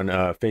going on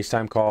a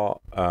FaceTime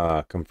call,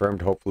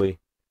 confirmed hopefully,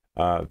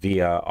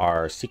 via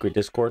our secret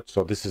Discord.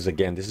 So this is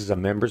a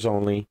members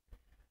only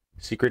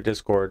secret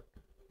Discord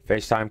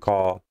FaceTime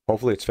call.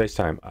 Hopefully it's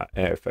FaceTime,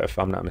 if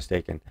I'm not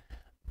mistaken.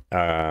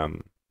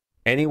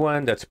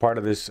 Anyone that's part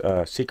of this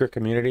secret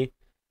community,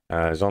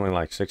 there's only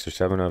like 6 or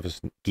 7 of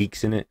us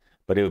geeks in it,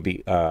 but it would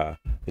be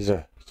is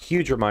a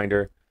huge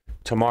reminder.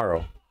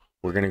 Tomorrow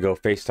we're gonna go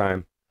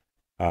FaceTime,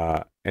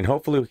 and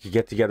hopefully we could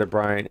get together,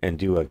 Brian, and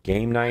do a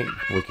game night.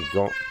 We could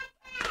go.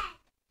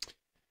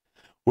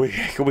 We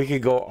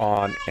could go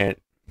on and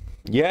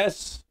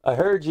yes, I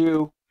heard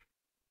you.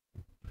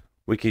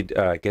 We could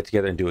get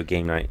together and do a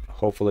game night.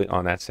 Hopefully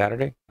on that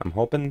Saturday. I'm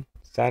hoping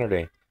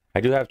Saturday.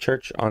 I do have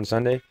church on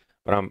Sunday,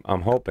 but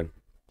I'm hoping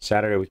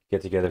Saturday we can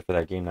get together for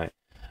that game night.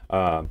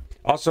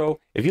 Also,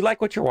 if you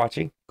like what you're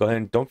watching, go ahead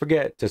and don't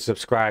forget to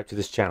subscribe to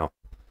this channel.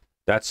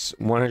 That's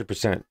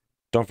 100%.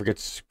 Don't forget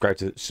to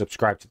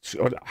subscribe to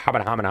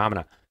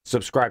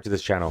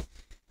this channel.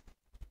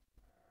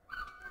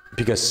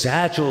 Because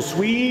Satchel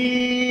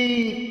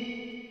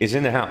Sweet is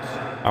in the house.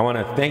 I want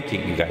to thank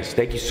you guys.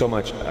 Thank you so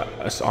much.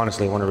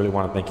 Honestly, I really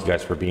want to thank you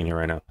guys for being here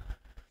right now.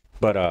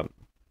 But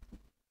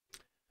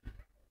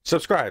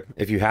subscribe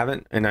if you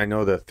haven't. And I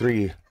know the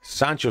 3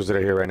 Sanchos that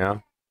are here right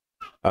now.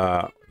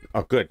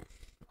 Oh, good.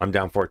 I'm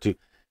down for it too.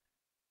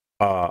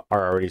 Are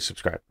already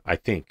subscribed. I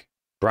think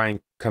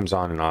Brian comes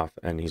on and off,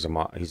 and he's a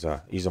mod. He's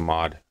a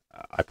mod.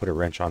 I put a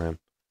wrench on him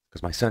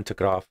because my son took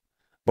it off.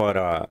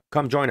 But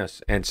come join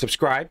us and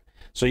subscribe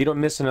so you don't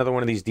miss another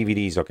one of these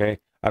DVDs. Okay?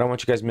 I don't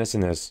want you guys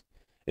missing this.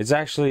 It's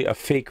actually a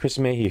fake Chris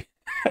Mayhew.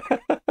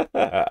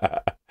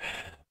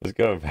 Let's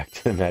go back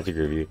to the magic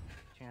review.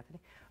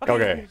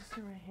 Okay.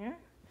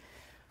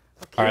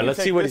 All right,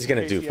 let's see what he's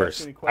going to do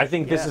first. I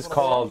think this is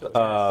called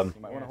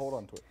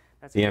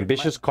The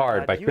Ambitious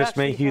Card by Chris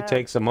Mayhew.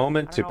 Takes a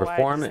moment to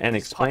perform and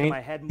explain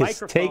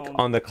his take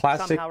on the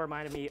classic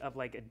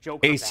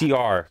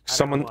ACR.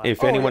 Someone,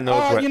 if anyone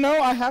knows what... You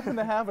know, I happen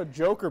to have a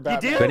Joker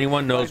Batman. If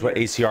anyone knows what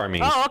ACR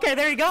means. Oh, okay,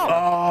 there you go.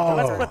 Oh. So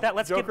let's put that,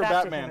 let's Joker give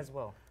that Batman to him as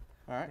well.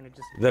 All right.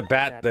 The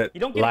bat that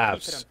you don't get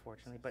laughs. To keep it,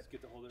 unfortunately, but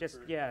just,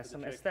 yeah,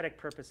 some aesthetic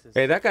purposes.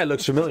 Hey, that guy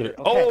looks familiar.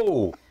 Okay.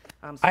 Oh!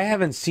 So I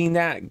haven't seen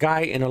that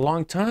guy in a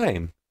long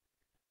time.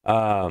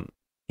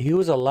 He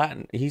was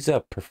he's a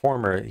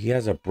performer. He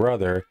has a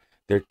brother.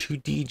 They're 2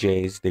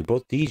 DJs. They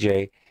both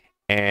DJ,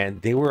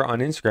 and they were on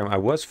Instagram. I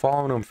was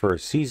following them for a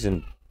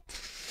season,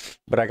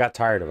 but I got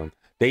tired of them.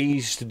 They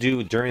used to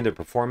do during their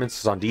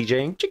performances on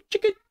DJing.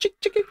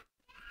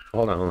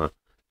 Hold on.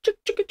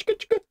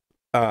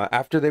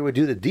 After they would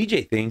do the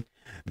DJ thing,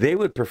 they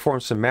would perform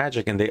some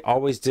magic, and they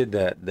always did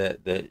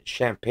the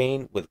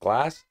champagne with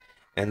glass,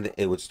 and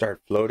it would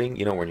start floating.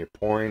 You know, when you're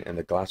pouring and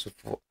the glass would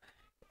float.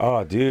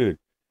 Oh, dude.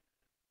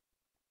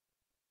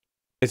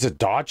 It's a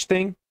Dodge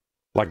thing,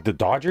 like the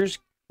Dodgers,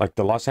 like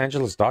the Los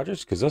Angeles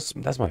Dodgers, because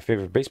that's my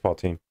favorite baseball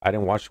team. I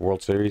didn't watch the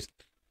World Series.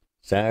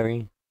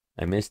 Sorry,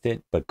 I missed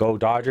it. But go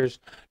Dodgers.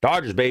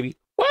 Dodgers, baby.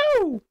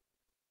 Woo!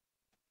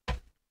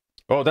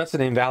 Oh, that's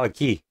an invalid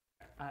key.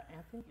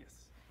 Anthony? Yes.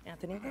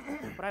 Anthony,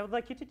 what I would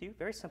like you to do,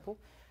 very simple,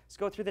 is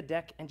go through the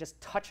deck and just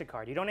touch a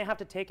card. You don't have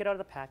to take it out of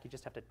the pack. You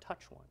just have to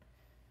touch one.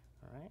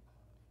 All right?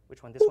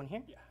 Which one? This one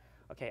here? Yeah.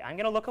 Okay, I'm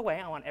going to look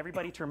away. I want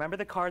everybody to remember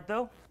the card,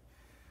 though.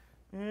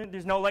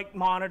 There's no, like,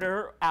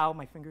 monitor. Ow,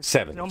 my fingers.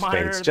 7 no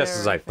spades, just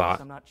as I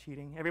thought. I'm not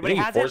cheating. Everybody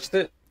has forced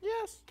it?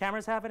 Yes.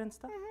 Cameras have it and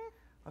stuff?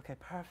 Okay,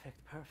 perfect.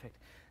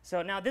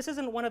 So now this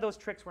isn't one of those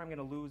tricks where I'm going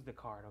to lose the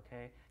card,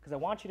 okay? Because I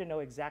want you to know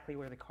exactly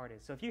where the card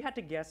is. So if you had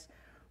to guess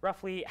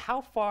roughly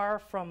how far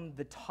from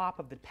the top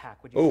of the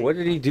pack would you say? Oh, what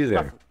did he do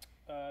there? Roughly.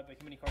 Like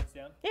how many cards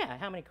down? Yeah,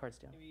 how many cards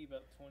down? Maybe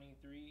about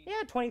 23.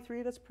 Yeah,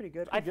 23, that's pretty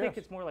good. I think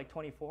it's more like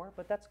 24,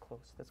 but that's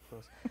close, So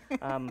here's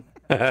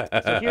what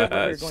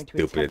we're going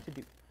to attempt to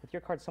do. With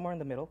your card somewhere in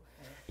the middle.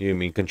 You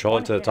mean control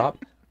it to the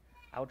top?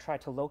 I'll try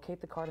to locate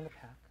the card in the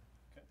pack.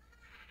 Okay.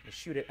 You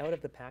shoot it out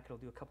of the pack. It'll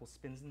do a couple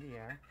spins in the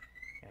air.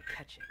 And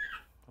catch it.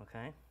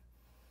 Okay?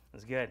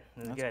 That's good.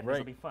 That's good. This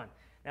will be fun.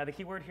 Now, the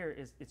key word here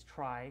is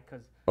try,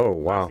 because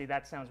honestly,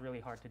 that sounds really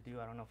hard to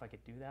do. I don't know if I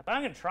could do that. But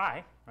I'm going to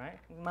try, right?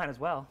 Might as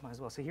well.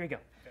 So here we go.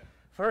 Okay.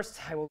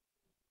 First, I will...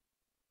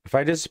 If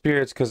I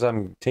disappear, it's because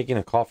I'm taking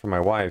a call from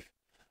my wife.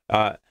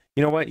 You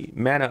know what?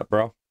 Man up,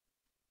 bro.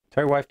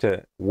 Tell your wife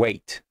to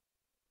wait.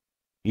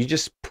 You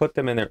just put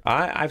them in there.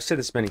 I've said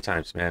this many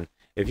times, man.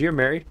 If you're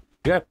married,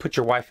 you gotta put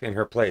your wife in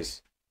her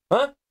place.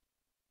 Huh?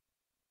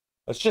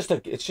 It's just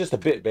a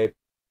bit, babe.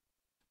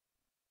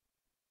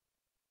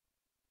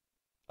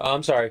 Oh,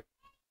 I'm sorry.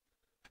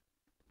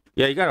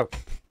 Yeah, you gotta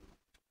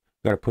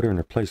put her in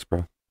her place,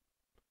 bro.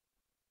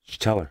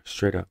 Just tell her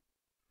straight up.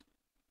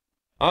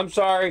 I'm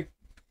sorry.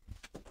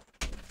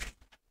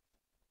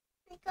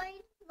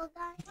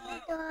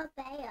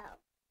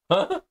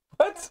 Huh?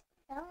 What?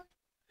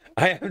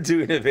 I am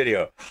doing a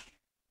video.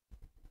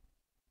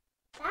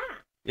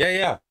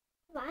 Yeah.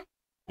 What?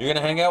 You're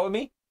gonna hang out with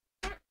me?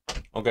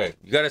 Okay,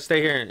 you gotta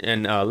stay here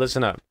and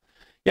listen up.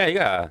 Yeah, you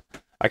gotta.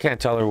 I can't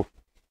tell her.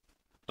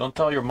 Don't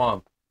tell your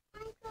mom.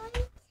 I'm going to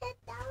sit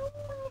down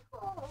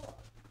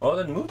Oh,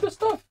 then move the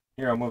stuff.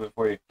 Here, I'll move it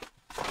for you.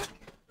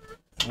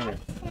 Here.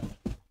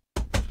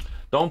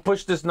 Don't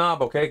push this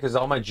knob, okay? Because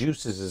all my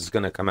juices is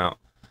gonna come out.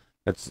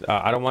 That's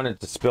I don't want it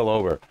to spill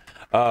over.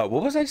 What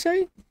was I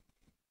saying?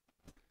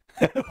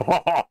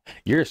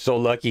 You're so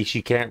lucky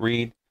she can't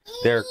read.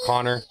 There,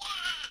 Connor.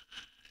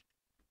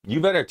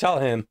 You better tell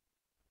him.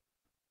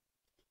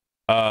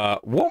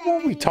 What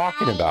were we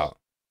talking about?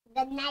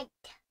 The night.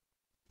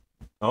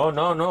 Oh,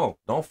 no.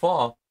 Don't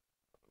fall.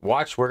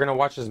 Watch. We're going to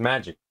watch this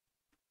magic.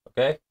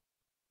 Okay?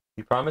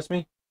 You promise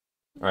me?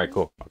 All right,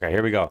 cool. Okay,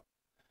 here we go.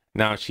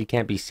 Now, she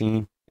can't be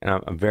seen.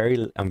 And I'm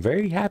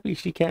very happy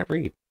she can't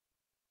read.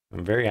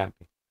 I'm very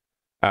happy.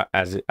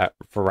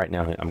 For right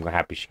now, I'm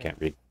happy she can't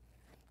read.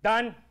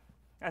 Done.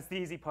 That's the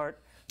easy part.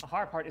 The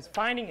hard part is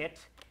finding it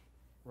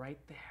right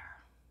there.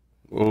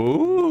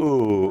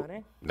 Ooh. Got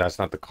it? That's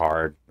not the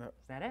card. Is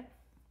that it?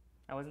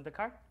 That wasn't the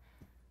card?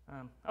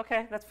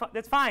 Okay, that's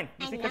fine.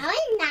 You I see, know 'cause,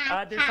 it's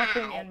not there's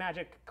something hard. in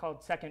magic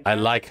called second I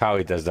chance. like how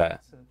he does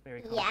that. It's a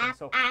very common Yeah, thing.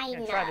 So I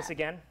yeah, try know. this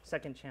again.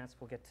 Second chance,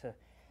 we'll get to.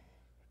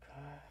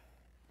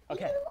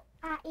 Okay,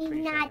 You are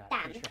pretty sure I not got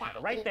it, pretty sure I got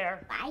it. Right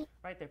there. Right?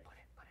 right there. Put it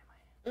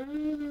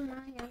in my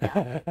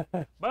hand. No.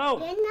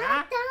 Boom. You're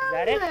not Is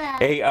that it? done.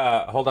 Hey,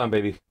 hold on,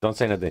 baby. Don't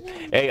say nothing.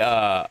 Hey,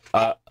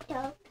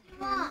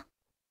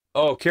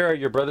 oh, Kara,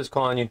 your brother's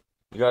calling you.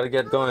 You gotta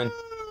get going.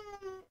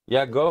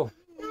 Yeah, go.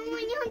 No,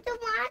 I don't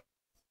want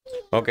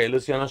Okay,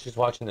 Luciano, she's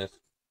watching this.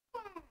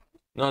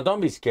 No, don't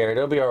be scared.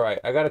 It'll be all right.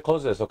 I gotta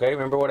close this, okay?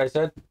 Remember what I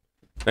said?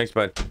 Thanks,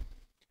 bud.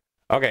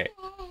 Okay.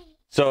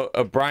 So,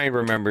 Brian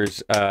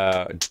remembers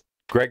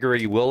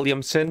Gregory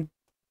Williamson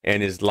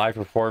and his live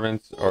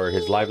performance or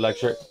his live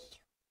lecture.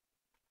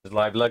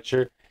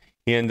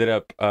 He ended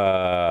up,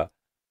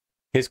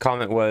 his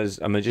comment was,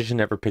 a magician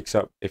never picks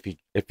up. If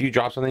you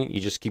drop something, you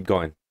just keep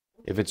going.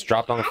 If it's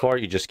dropped on the floor,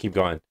 you just keep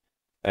going.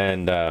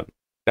 And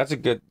that's a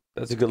good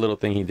little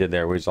thing he did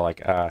there, where he's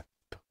like,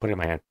 put it in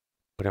my hand.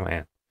 Put it in my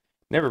hand.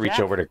 Never reach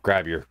Jack? over to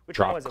grab your Which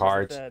one drop was it? Was it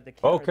cards. the king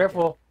Oh, or the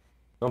careful.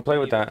 Don't play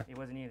with jack? that. It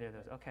wasn't either of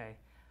those. Okay.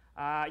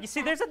 You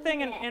see, there's a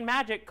thing in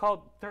magic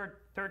called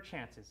third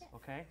chances.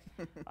 Okay.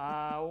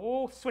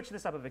 We'll switch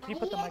this up a bit. Can you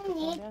put the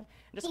microphone down?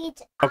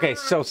 Just Okay,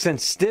 so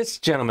since this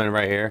gentleman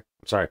right here,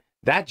 sorry,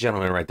 that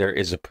gentleman right there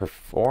is a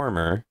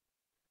performer,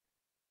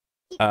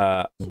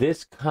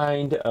 this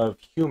kind of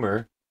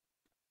humor,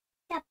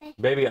 Stop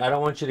it. baby, I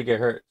don't want you to get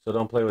hurt, so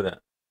don't play with that,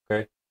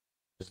 okay?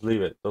 Just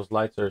leave it. Those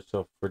lights are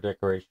so for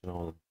decoration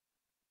only.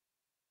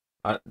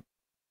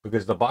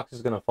 Because the box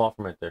is going to fall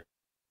from right there.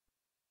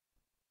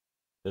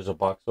 There's a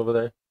box over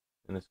there,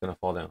 and it's going to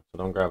fall down, so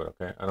don't grab it,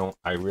 okay?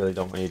 I really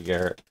don't want you to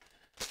get hurt.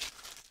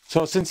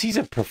 So since he's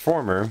a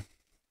performer,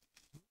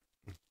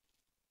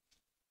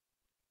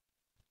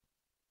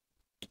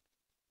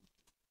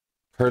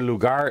 her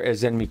lugar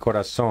es en mi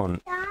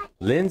corazón.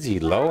 Lindsay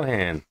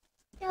Lohan.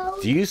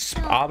 Do you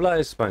habla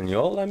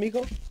español,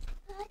 amigo?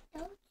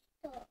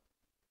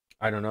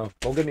 I don't know.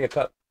 Go get me a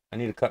cup. I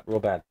need a cup real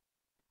bad.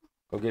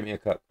 Go get me a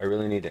cup. I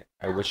really need it.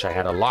 I wish I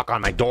had a lock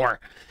on my door.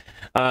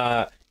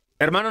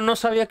 Hermano, no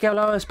sabía que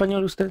hablaba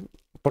español usted.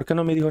 ¿Por qué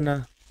no me dijo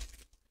nada?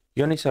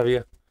 Yo ni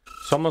sabía.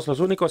 Somos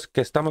los únicos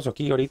que estamos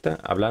aquí ahorita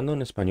hablando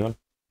en español.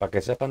 Para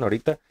que sepan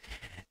ahorita.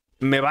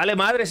 Me vale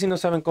madre si no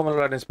saben cómo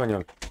hablar en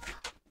español.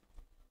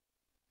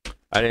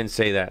 I didn't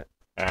say that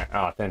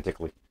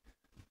authentically.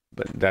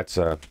 But that's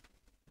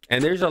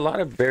and there's a lot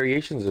of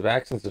variations of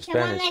accents of Come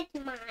on, Spanish.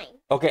 that's mine.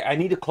 Okay, I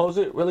need to close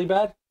it really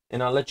bad,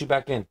 and I'll let you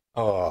back in.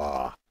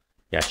 Oh,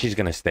 yeah, she's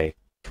gonna stay.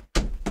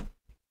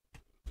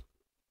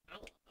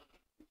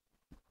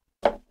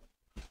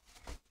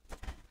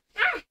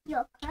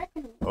 You're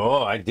cutting me.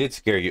 Oh, I did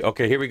scare you.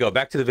 Okay, here we go.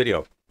 Back to the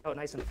video. oh,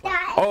 nice and flat.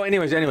 Dad. Oh,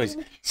 anyways,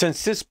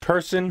 since this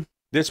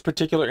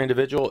particular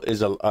individual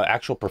is a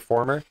actual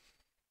performer,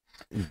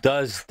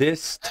 does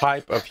this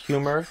type of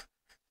humor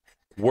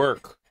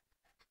work?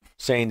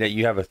 Saying that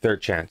you have a third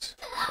chance,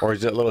 or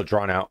is it a little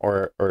drawn out,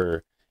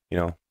 or you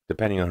know,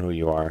 depending on who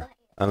you are,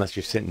 unless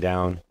you're sitting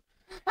down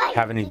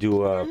having to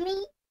do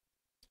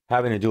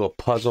a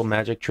puzzle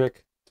magic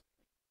trick.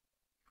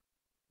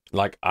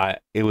 Like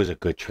it was a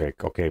good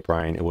trick, okay,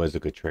 Brian. It was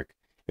a good trick.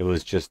 It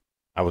was just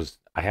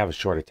I have a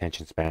short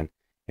attention span,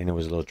 and it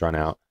was a little drawn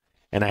out,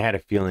 and I had a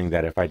feeling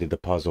that if I did the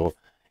puzzle,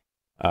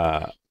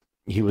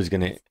 he was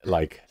gonna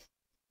like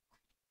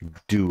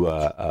do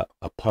a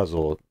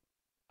puzzle.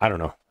 I don't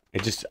know.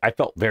 I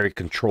felt very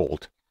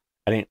controlled.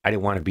 I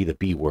didn't want to be the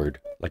B word,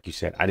 like you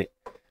said. I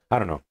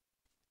don't know.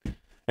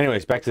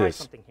 Anyways, back to Try this.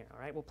 something here, all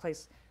right? We'll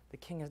place the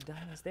king of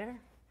diamonds there,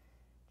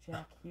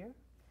 jack here.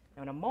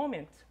 Now, in a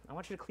moment, I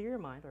want you to clear your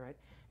mind, all right?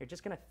 You're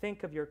just going to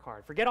think of your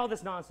card. Forget all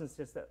this nonsense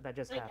that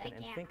just happened,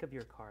 and think of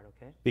your card,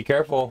 okay? Be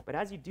careful. But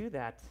as you do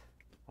that,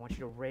 I want you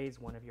to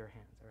raise one of your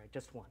hands, all right?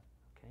 Just one,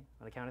 okay?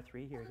 On the count of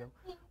 3, here we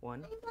go.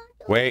 1.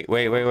 Wait.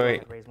 Raise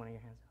one of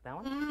your hands. That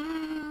one?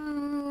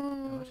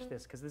 Now watch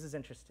this, because this is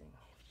interesting.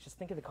 Just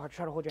think of the card.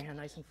 Try to hold your hand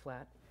nice and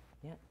flat.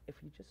 Yeah, if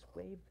you just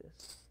wave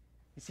this.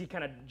 You see,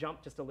 kind of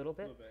jump just a little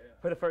bit? yeah.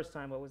 For the first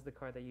time, what was the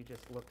card that you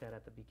just looked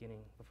at the beginning,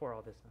 before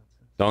all this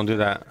nonsense? Don't do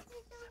that.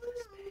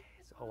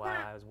 Oh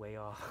wow, I was way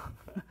off.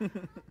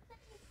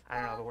 I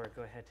don't know the word.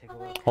 Go ahead, take a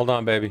look. Hold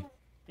on, baby.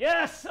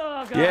 Yes!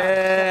 Oh god!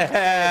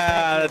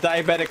 Yeah, the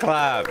diabetic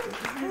clap.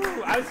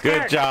 Ooh, I was Good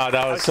scared. job.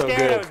 That I was was so scared,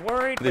 good. I was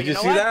worried. Did but you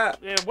know see what? that?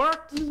 It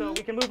worked, so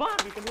we can move on.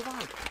 We can move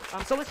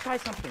on. So let's try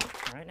something.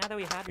 All right, now that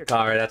we have your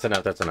All right, that's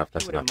enough. That's enough. if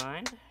That's you enough. wouldn't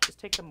mind, just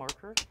take the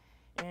marker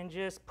and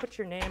just put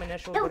your name,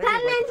 initials, No whatever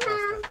you'd like comments,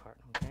 across that card,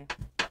 okay?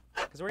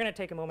 Because we're gonna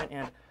take a moment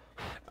and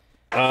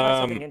try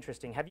something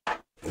interesting. Have you?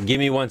 Give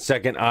me 1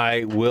 second.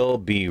 I will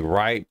be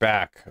right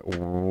back. Be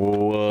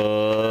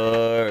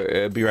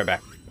right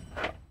back.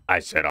 I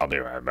said I'll be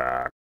right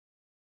back.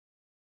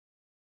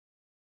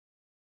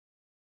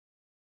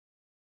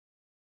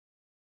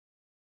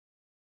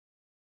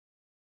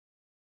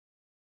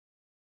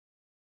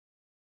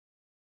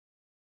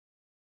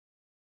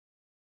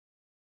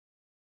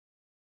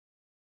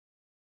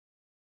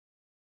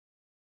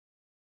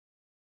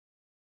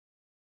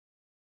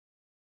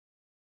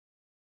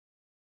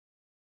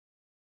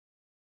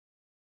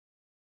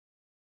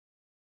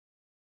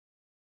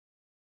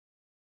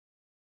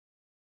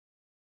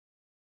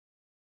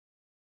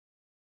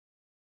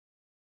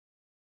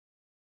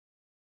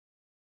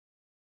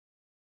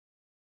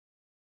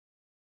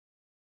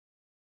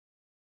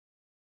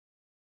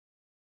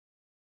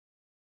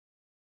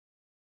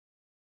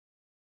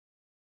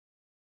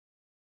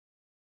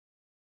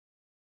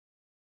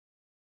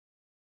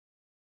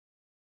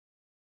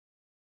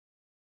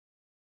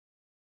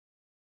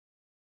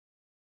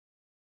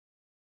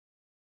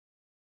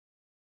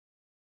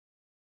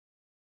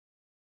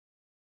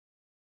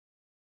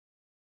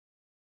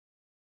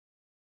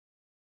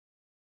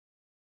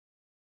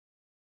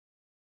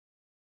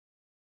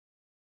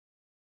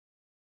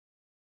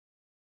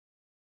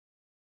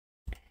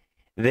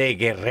 De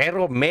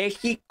Guerrero,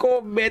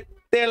 México,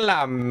 vete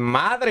la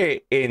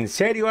madre. ¿En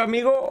serio,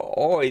 amigo?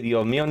 Oh,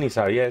 Dios mío, ni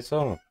sabía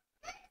eso.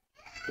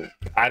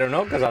 I don't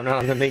know, because I'm not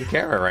on the main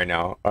camera right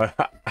now.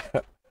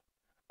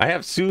 I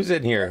have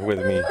Susan here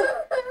with me.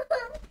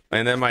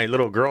 And then my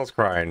little girl's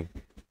crying.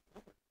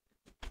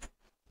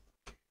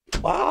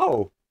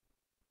 Wow.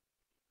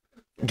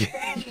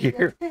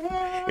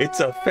 It's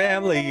a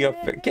family.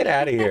 Get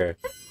out of here.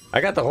 I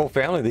got the whole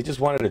family. They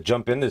just wanted to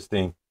jump in this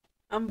thing.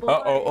 I'm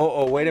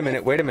bored. Wait a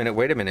minute.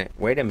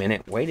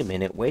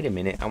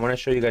 I want to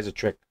show you guys a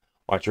trick.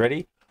 Watch,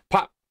 ready?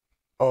 Pop.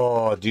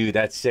 Oh, dude,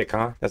 that's sick,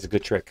 huh? That's a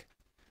good trick.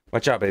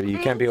 Watch out, baby. You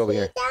can't be over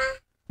here.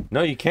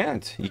 No, you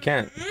can't. You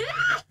can't.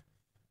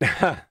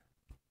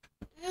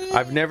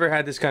 I've never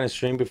had this kind of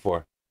stream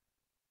before.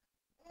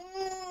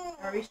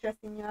 Are we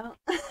stressing you out?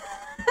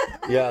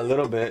 Yeah, a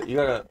little bit. You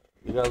got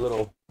a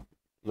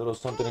little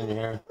something in your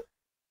hair.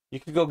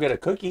 You could go get a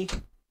cookie.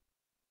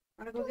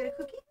 Wanna go get a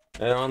cookie?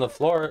 They're on the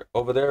floor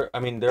over there. I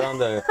mean, they're on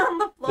the. On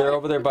the floor? They're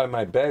over there by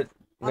my bed,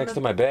 next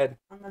to my bed.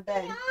 On the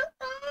bed.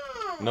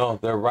 No,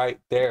 they're right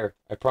there.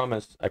 I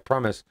promise. I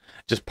promise.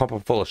 Just pump them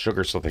full of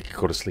sugar so they can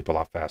go to sleep a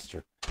lot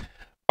faster.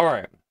 All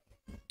right.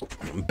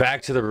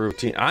 Back to the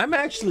routine. I'm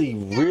actually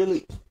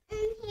really.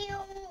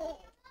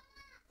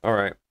 All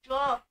right.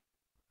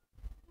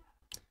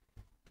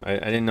 I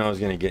didn't know I was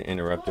gonna get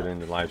interrupted in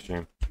the live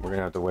stream. We're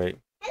gonna have to wait.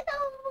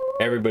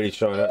 Everybody's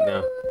showing up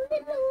now.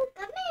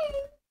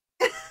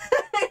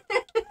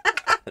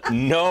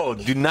 No,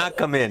 do not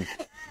come in.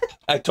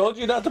 I told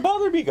you not to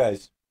bother me,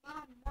 guys.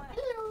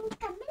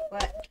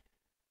 What?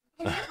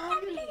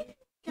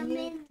 Come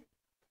in.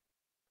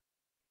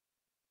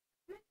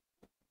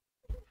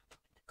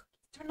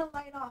 Turn the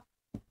light off.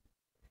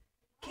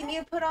 Can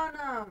you put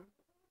on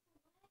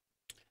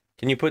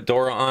Can you put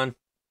Dora on?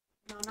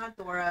 No, not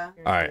Dora.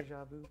 All right.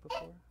 Deja vu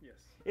before? Yes.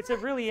 It's a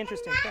really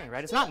interesting thing,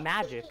 right? It's not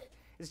magic.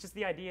 It's just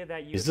the idea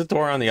that you Is the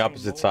door on the experience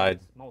opposite the side?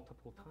 same moments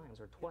multiple times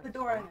or twice. Put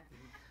Dora in it.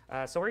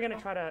 So we're gonna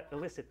try to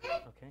elicit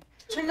that, okay?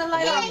 Turn the And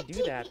light when off. you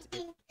do that,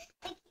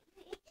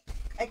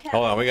 I can't.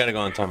 Hold on, we gotta go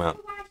on timeout.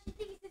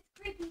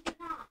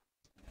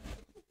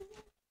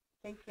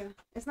 Thank you.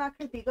 It's not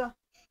creepy. Go.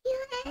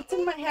 What's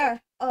in my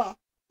hair? Oh.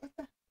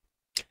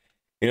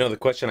 You know, the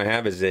question I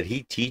have is, did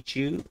he teach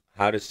you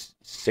how to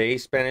say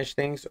Spanish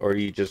things, or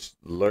you just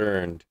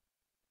learned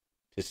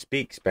to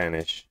speak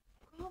Spanish?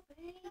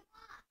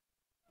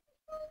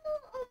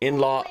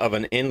 In-law of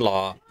an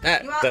in-law.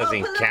 That You want, doesn't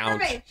put Little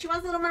count. Mermaid. She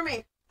wants Little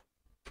Mermaid.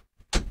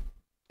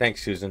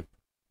 Thanks, Susan.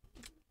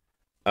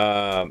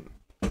 But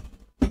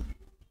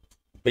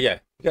yeah,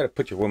 you gotta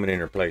put your woman in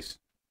her place.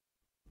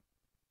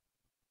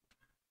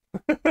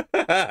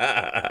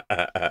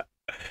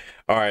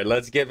 All right,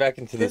 let's get back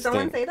into Did this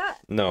someone thing. say that?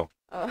 No.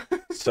 Oh.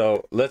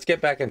 So let's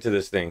get back into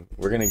this thing.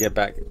 We're gonna get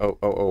back.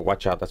 Oh!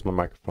 Watch out! That's my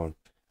microphone.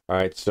 All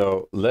right.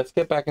 So let's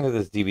get back into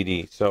this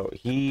DVD. So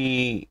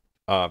he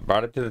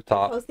brought it to the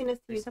top. Posting this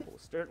to very you. simple.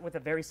 Start with a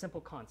very simple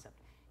concept.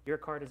 Your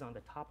card is on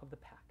the top of the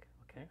pack,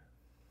 okay?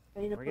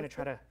 We're gonna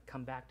try to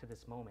come back to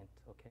this moment,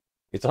 okay?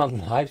 It's on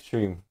live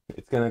stream.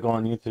 It's gonna go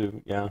on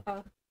YouTube. Yeah.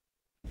 Oh.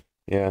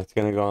 Yeah, it's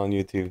gonna go on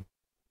YouTube.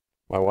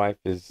 My wife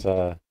is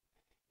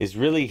is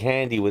really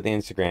handy with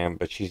Instagram,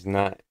 but she's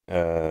not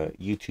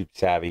YouTube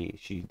savvy.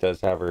 She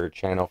does have her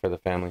channel for the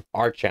family,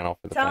 our channel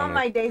for the Tell him family.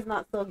 my day's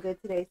not so good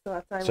today, so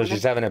that's why So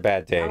she's having a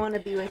bad day. I want to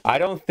be with you. I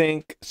don't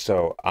think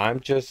so. I'm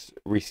just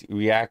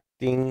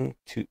reacting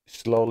to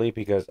slowly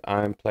because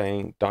I'm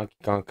playing Donkey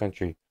Kong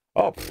Country.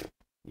 Oh,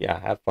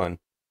 yeah, have fun.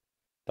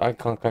 Donkey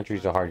Kong Country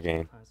is a hard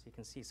game. So you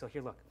can see. So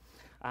here, look.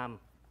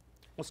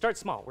 We'll start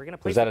small. We're gonna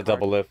place Was that the a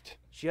double card lift?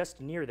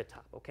 just near the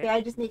top. Okay. Yeah,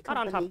 I just need Not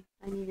on company.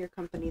 I need your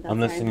company. That's I'm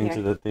why listening here.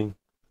 to the thing.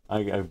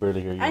 I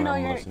barely hear you. I know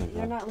when I'm listening to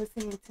you're that. not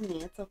listening to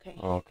me. It's okay.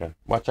 Oh, okay.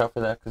 Watch out for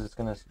that because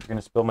you're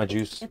gonna spill my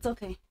juice. It's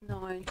okay.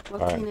 Don't worry.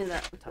 We'll All right. clean it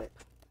up. Quick.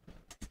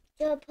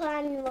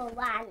 Japan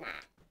Moana.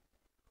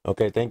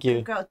 Okay, thank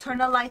you. Girl, turn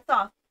the lights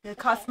off. It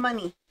costs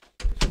money.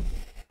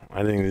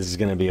 I think this is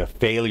gonna be a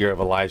failure of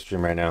a live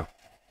stream right now.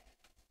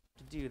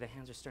 The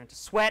hands are starting to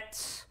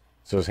sweat.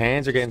 So his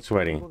hands are getting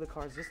sweaty. Pull the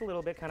cards just a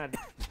little bit, kind of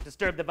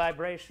disturb the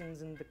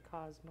vibrations in the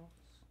cosmos.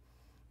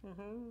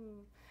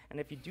 And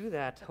if you do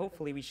that,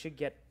 hopefully we should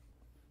get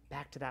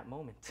back to that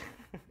moment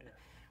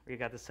where you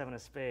got the 7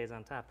 of spades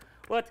on top.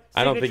 What?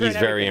 I don't think Signature he's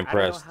and very everything. I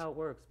don't impressed. know how it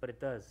works, but it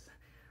does.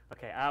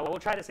 Okay, we'll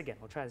try this again.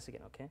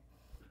 Okay?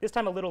 This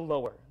time a little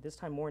lower. This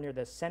time more near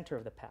the center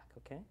of the pack,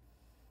 okay?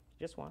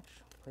 Just watch.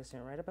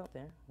 Placing it right about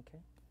there, okay?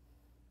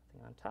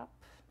 Thing on top.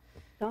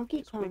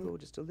 Donkey Kong. Squiggle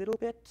just a little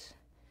bit.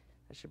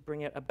 I should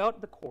bring it about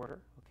the quarter,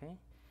 okay?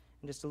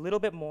 And just a little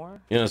bit more.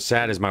 You know,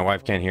 sad is my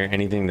wife can't hear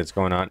anything that's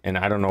going on, and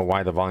I don't know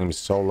why the volume is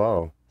so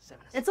low.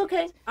 7 of It's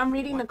okay. I'm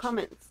reading the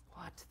comments.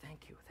 What?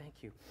 Thank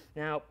you.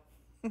 Now,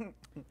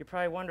 you're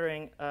probably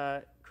wondering,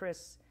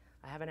 Chris,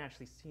 I haven't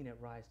actually seen it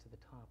rise to the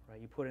top, right?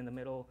 You put it in the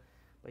middle,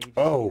 but you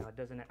just, it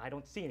doesn't. I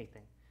don't see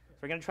anything. So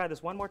we're gonna try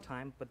this one more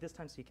time, but this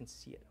time so you can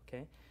see it,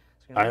 okay?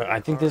 So we're gonna leave I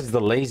think this is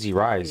the lazy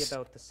roughly rise.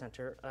 about the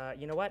center.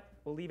 You know what?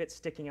 We'll leave it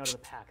sticking out of the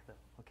pack, though,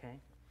 okay?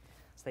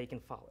 So that you can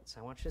follow it.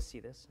 So I want you to see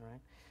this, all right?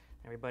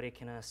 Everybody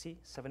can see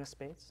 7 of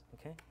spades,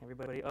 okay?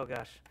 Everybody, oh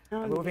gosh,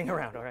 I'm moving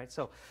around, all right?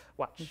 So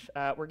watch.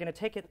 We're gonna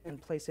take it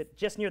and place it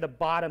just near the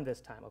bottom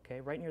this time,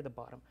 okay? Right near the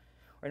bottom.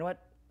 Or you know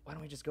what? Why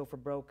don't we just go for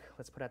broke?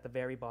 Let's put it at the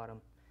very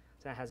bottom.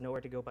 So that has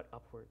nowhere to go but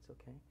upwards,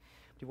 okay?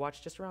 If you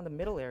watch just around the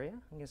middle area,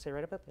 I'm gonna say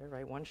right about there,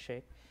 right? One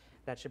shake.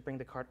 That should bring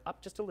the card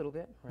up just a little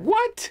bit, right?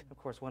 What? Of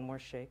course, one more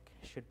shake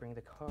should bring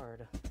the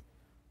card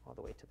all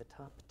the way to the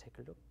top. Take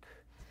a look.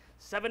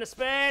 7 of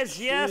spades,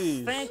 yes,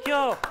 thank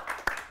you.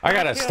 I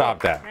gotta Thank you.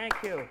 stop that. Thank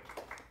you.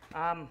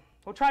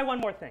 We'll try one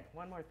more thing.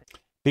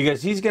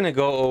 Because he's going to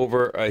go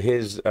over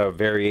his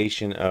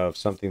variation of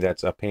something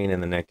that's a pain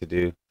in the neck to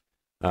do.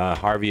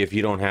 Harvey, if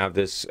you don't have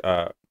this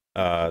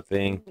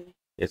thing,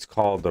 it's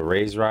called the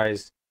raise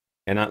rise.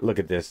 And look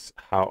at this,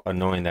 how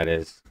annoying that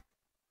is.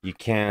 You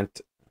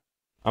can't.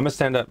 I'm going to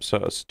stand up.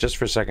 So just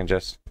for a second,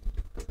 Jess.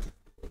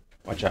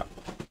 Watch out.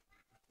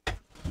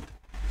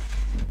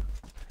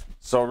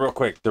 So real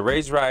quick, the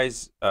raise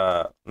rise,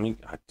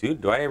 dude,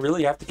 do I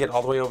really have to get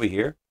all the way over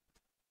here?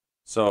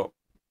 So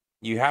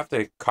you have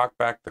to cock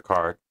back the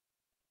card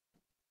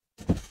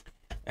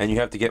and you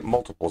have to get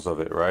multiples of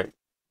it, right?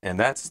 And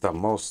that's the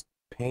most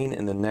pain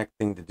in the neck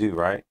thing to do,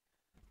 right?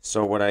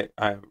 So what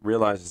I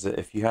realized is that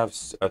if you have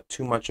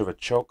too much of a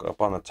choke up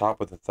on the top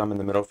with the thumb and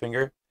the middle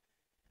finger,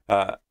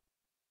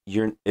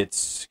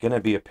 it's going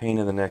to be a pain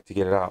in the neck to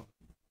get it out.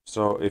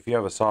 So if you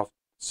have a soft,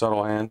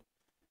 subtle hand,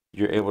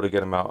 you're able to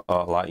get them out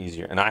a lot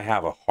easier. And I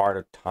have a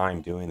harder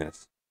time doing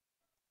this,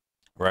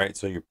 right?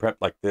 So you prep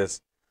like this,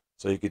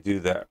 so you could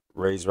do that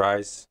raise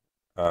rise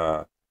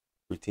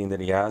routine that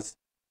he has,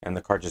 and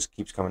the card just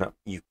keeps coming up.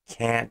 You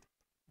can't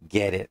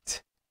get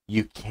it.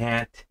 You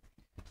can't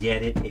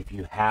get it if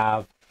you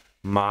have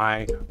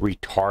my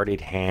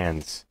retarded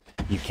hands.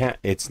 You can't.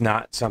 It's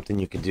not something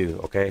you can do,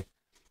 okay?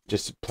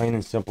 Just plain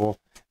and simple.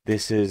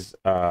 This is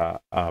a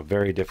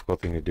very difficult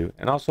thing to do.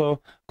 And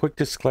also, quick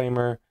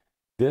disclaimer,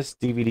 this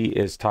DVD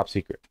is top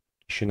secret.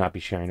 You should not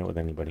be sharing it with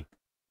anybody.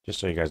 Just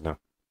so you guys know.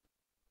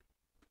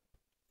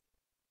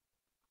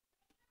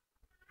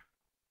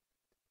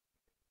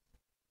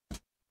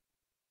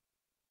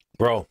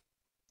 Bro,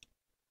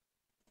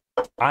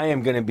 I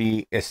am going to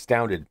be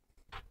astounded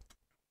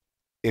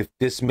if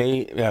this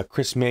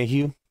Chris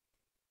Mayhew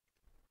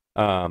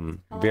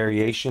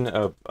variation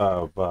of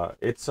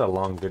it's a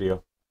long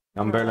video.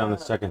 I'm barely on the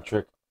second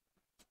trick.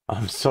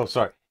 I'm so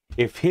sorry.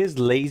 If his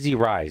lazy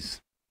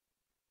rise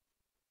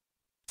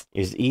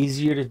is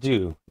easier to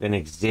do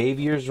than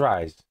Xavier's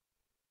rise,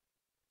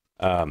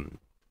 I'm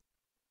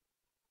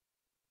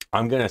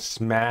gonna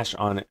smash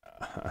on it.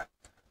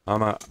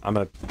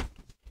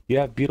 You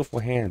have beautiful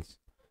hands.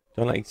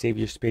 Don't let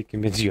Xavier's spade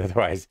convince you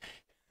otherwise.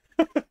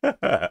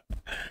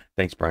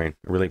 Thanks, Brian.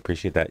 I really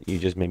appreciate that. You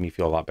just made me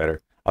feel a lot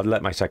better. I'll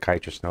let my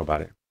psychiatrist know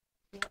about it.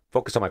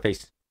 Focus on my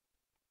face.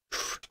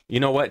 You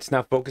know what? It's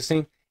not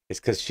focusing. It's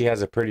because she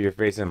has a prettier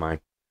face than mine.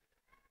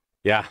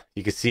 Yeah,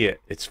 you can see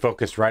it. It's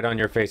focused right on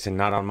your face and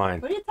not on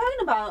mine. What are you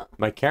talking about?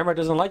 My camera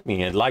doesn't like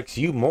me. It likes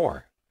you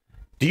more.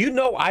 Do you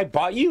know I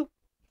bought you?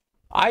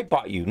 I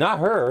bought you, not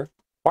her.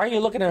 Why are you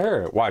looking at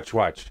her? Watch.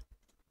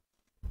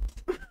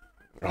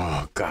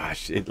 Oh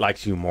gosh, it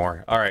likes you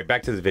more. All right,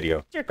 back to the video.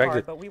 It's your Back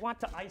card, but we want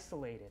to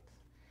isolate it.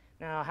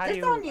 Now, how do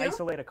It's on you you.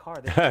 isolate a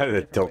card?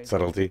 the tilt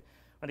subtlety.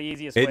 One of the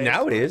easiest It ways,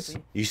 now it is.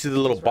 obviously, You see the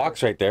little is right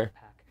box with right there. the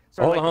pack.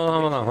 Sort of Hold on, like hold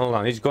on, the hold on, hold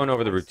on. He's going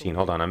over the isolate routine.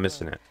 Hold on, I'm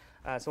missing it.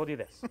 So we'll do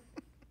this.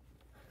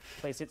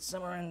 Place it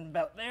somewhere in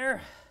about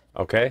there.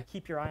 Okay.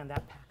 Keep your eye on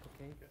that pack,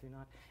 okay? Do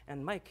not.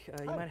 And Mike,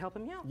 you might help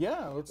him out.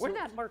 Yeah, let's Where'd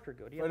that marker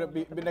go? Do you right have up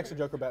one be with the next to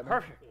marker? Joker Batman.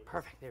 Perfect,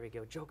 perfect. There we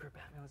go. Joker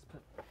Batman. Let's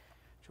put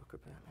Joker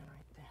Batman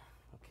right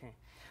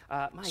there.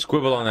 Okay. Mike,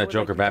 Squibble on I that would Joker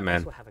like you to Batman.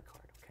 also have a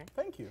card, okay?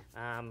 Thank you.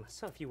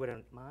 So if you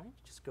wouldn't mind,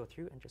 just go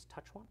through and just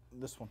touch one.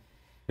 This one.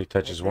 He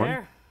touches Right one.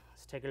 there.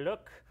 Let's take a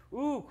look.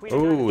 Ooh, Queen of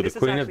Ooh, Diamonds. the This is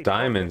Queen of actually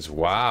Diamonds. perfect. This is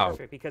Wow.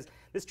 perfect because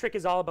this trick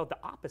is all about the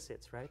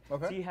opposites, right?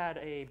 Okay. So you had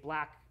a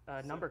black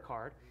number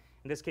card.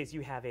 In this case, you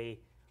have a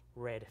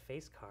red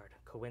face card.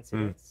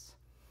 Coincidence?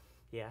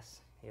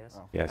 Yes, yes.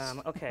 Oh. Yes.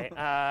 Okay.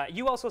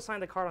 You also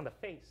signed the card on the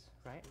face,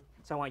 right?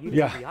 So I want you to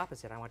Yeah. do the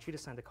opposite. I want you to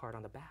sign the card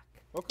on the back.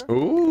 Okay.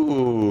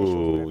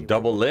 Ooh,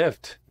 double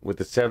lift with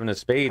the 7 of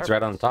spades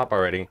right on top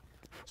already.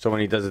 So when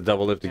he does a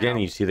double lift again,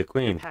 Now, you see the Your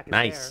queen. pack is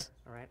Nice.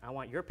 there, all right. I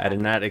want your pack I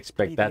did not be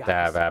expect the that to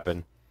have opposite.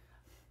 happened.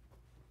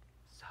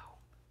 So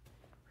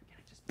we're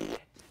gonna just do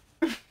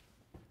it.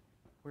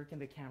 Where can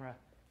the camera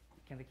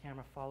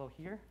follow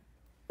here?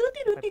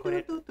 I put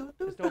it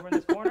just over in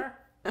this corner.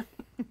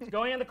 It's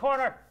going in the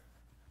corner.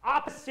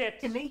 Opposite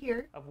Can they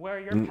hear? of where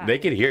your pack They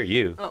could is, hear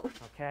you, Oh.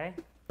 Okay.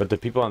 but the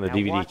people on the Now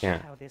DVD watch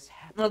can't. how this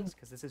happens,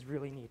 because this is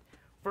really neat.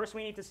 First,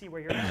 we need to see where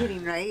you're at.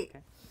 Kidding, right?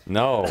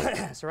 No,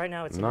 So right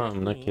now it's in no,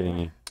 I'm not between. kidding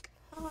you.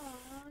 Aw, Man,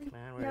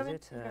 you where haven't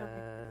is it? figured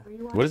out where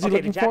you are. What is he Okay, the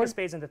looking Jack for? of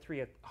Spades and the Three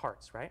of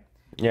Hearts, right?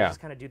 Yeah. Just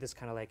kind of do this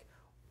kind of like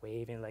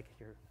waving, like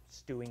you're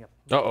stewing up.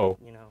 Uh-oh.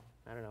 You know,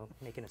 I don't know,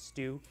 making a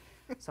stew,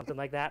 something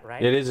like that,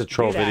 right? It is a Do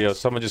troll that. video.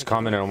 Someone just If you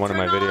commented look, on one of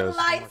my Turn all the videos.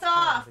 lights there's no more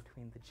card off.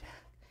 between the Jack.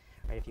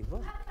 Right, if you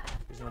look,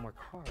 there's no more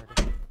card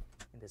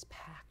in this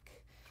pack.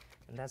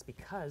 And that's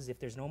because if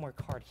there's no more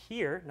card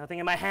here, nothing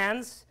in my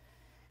hands,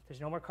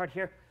 there's no more card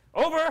here,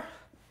 over!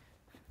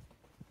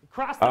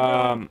 Across the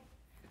room.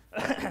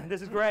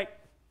 This is great.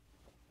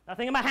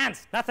 Nothing in my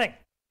hands, nothing.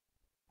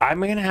 I'm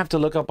gonna have to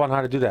look up on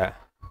how to do that.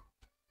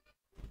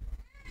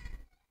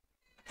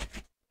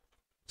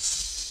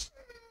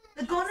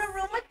 Go in a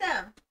room with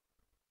them.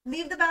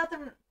 Leave the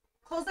bathroom.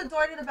 Close the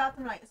door to the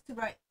bathroom light. It's too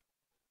bright.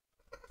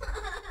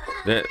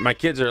 My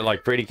kids are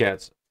like fraidy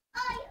cats.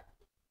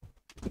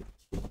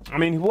 I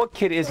mean, what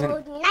kid isn't?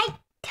 Good night.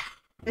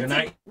 Good It's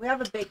night. we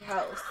have a big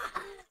house.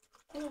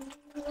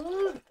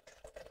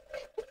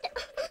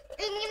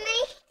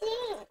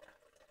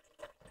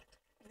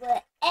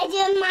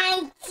 Where's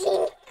my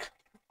sink?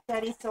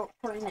 Daddy's so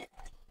pouring it.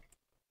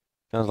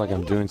 Sounds like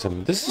I'm doing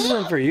something. This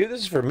isn't for you.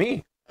 This is for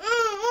me. Where's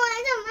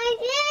my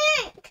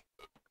sink?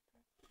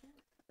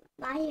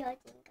 My sink.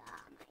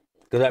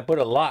 Because I put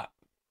a lot.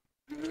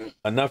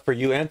 Enough for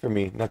you and for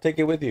me. Now take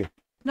it with you.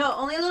 No,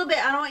 only a little bit.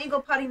 I don't want you to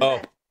go potty in the Oh.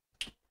 bed.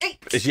 Hey,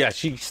 Yeah,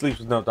 she sleeps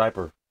with no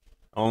diaper.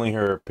 Only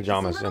her just a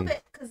pajamas. little And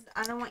bit, because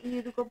I don't want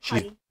you to go She-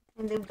 potty.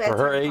 And then for her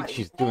bedtime age, potty.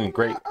 she's doing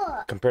great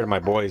compared to my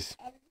boys.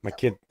 My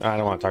kid, I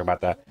don't want to talk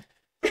about that.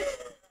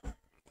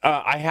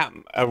 I have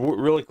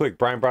really quick.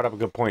 Brian brought up a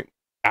good point.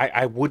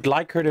 I would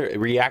like her to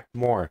react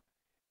more,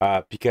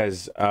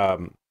 because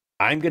I'm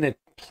gonna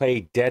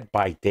play Dead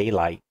by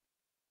Daylight,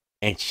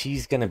 and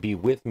she's gonna be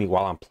with me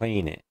while I'm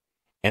playing it.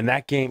 And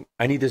that game,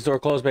 I need this door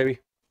closed, baby,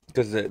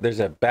 because there's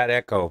a bad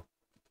echo.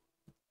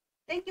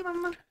 Thank you,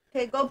 Mama.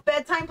 Okay, go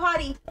bedtime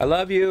potty. I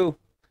love you.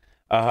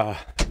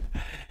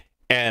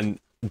 And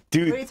What are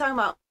dude, you talking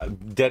about?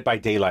 Dead by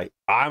Daylight.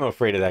 I'm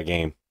afraid of that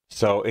game.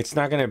 So it's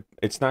not gonna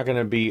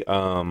be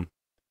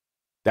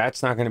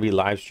that's not gonna be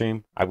live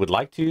stream. I would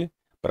like to,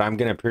 but I'm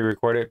gonna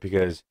pre-record it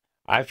because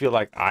I feel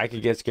like I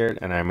could get scared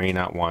and I may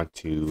not want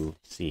to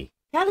see.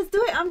 Yeah, let's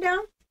do it. I'm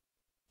down.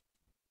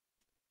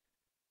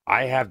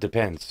 I have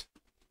depends.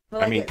 Will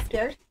I I, mean- get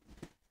scared?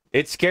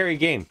 It's a scary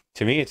game.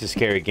 To me, it's a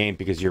scary game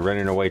because you're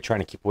running away trying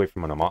to keep away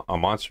from a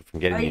monster from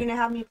getting Are you you. gonna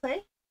have me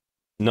play?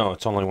 No,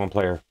 it's only one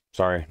player.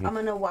 Sorry. I'm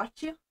gonna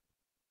watch you.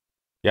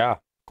 Yeah, of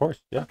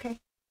course. Yeah. Okay.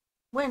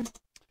 When?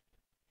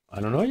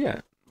 I don't know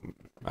yet.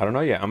 I'm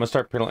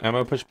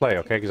gonna push play,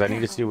 okay? Because I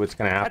need to see what's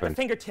gonna At the happen.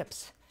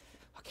 fingertips.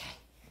 Okay.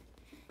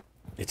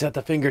 It's at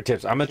the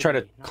fingertips. I'm gonna try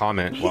to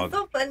comment. He's Well,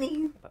 so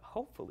funny. But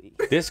hopefully.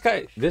 this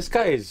guy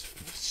is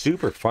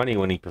super funny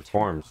when he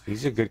performs.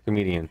 He's a good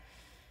comedian.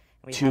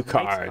 We Two have Mike's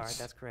card, cards.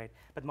 that's great.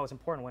 But the most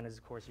important one is,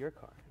 of course, your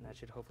card. And that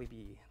should hopefully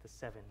be the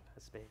 7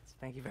 of spades.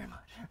 Thank you very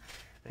much.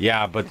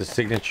 Yeah, but the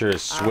signature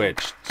is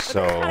switched, But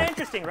so that's kind of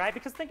interesting, right?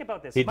 Because think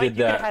about this. He Mike, did you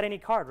could that- have had any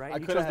card, right? I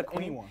You could chose have the had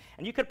queen. anyone.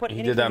 And you could put He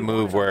did anything that you move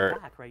wanted on the where-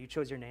 back, right? You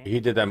chose your name.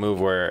 he did that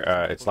move where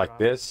it's like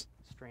this.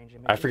 Strange I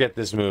image. forget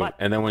this move, But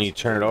and then when you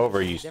turn it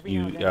over, you every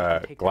now and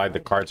then you take glide the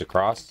right cards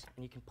across,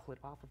 And you can pull it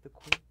off of the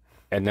queen.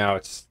 and now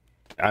it's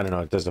I don't know.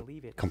 It does a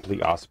Believe it.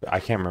 complete opposite. I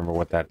can't remember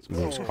what that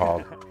move's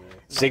called.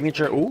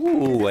 Signature.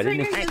 Ooh, I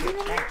didn't. Thank you.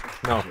 Thank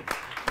you. No,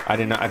 I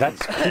did not.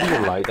 That's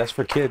Pedialyte. That's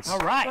for kids. All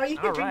right. Or you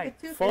can all drink right. it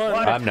too. Fun.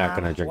 Water I'm not time,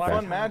 gonna drink water that.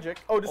 Fun time. magic.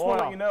 Oh, just want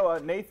to let Oil. you know,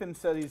 Nathan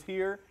said he's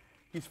here.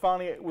 He's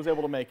finally was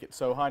able to make it.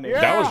 So hi, Nate.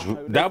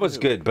 That was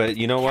good, but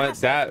you know what?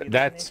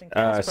 That's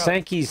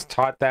Sankey's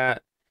taught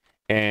that,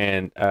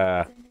 and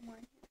I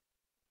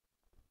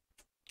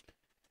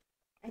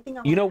think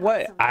you know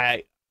what?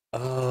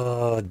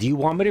 Do you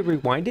want me to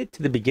rewind it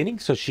to the beginning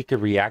so she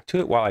could react to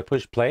it while I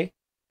push play?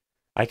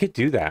 I could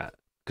do that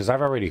because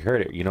I've already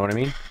heard it. You know what I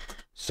mean?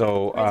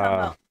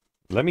 So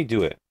let me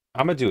do it.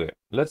 I'm gonna do it.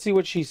 Let's see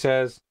what she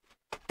says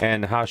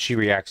and how she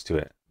reacts to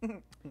it.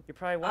 You're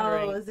probably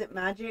wondering. Oh, is it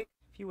magic?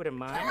 If you wouldn't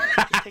mind,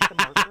 just take the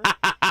marker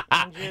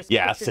and just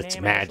Yes, put your it's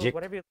name, magic. initials,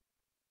 whatever you...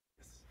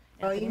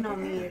 Oh, you know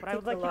me. It What I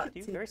would takes like a lot you to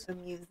do, to very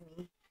amuse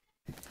me.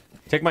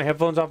 Take my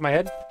headphones off my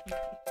head.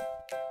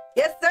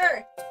 Yes,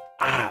 sir.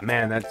 Ah,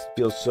 man, that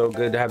feels so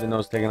good having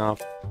those taken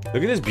off. Look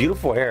at this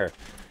beautiful hair.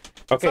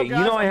 Okay, up, you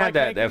guys? know I I'm had Mike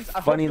that Hankins. I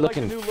hope funny you like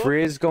the looking new look.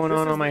 frizz going This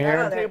on is my the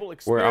hair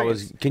Roundtable where I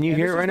was. Experience, Can you and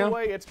hear this it right is the now?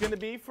 way it's gonna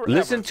be forever,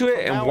 Listen to it from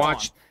and now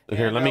watch. on.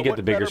 Here, let me And, get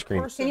the what bigger better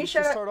screen. person Can you to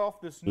shut up? start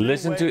off this new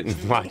Listen way, to it and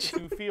this new watch.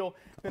 new feel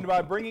than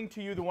by bringing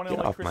to you the one and Get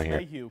only off Chris my hair.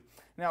 Mayhew.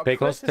 Now, Pay Chris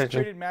close has attention.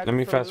 created magic Let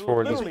me for fast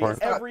forward this literally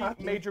part. every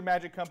major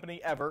magic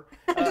company ever,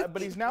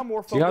 but he's now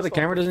more focused See how the on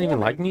camera doesn't even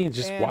like performing, me? It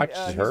just and, watches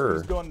he's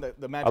her. doing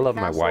the Magic I love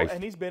my Castle, wife.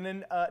 and he's been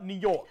in New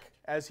York.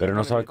 As Pero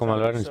no sabe cómo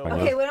hablar en so,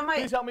 español. Okay, what am I?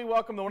 Please help me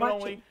welcome the one and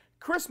Watching. only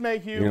Chris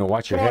Mayhew. You're gonna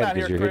watch your Come on head out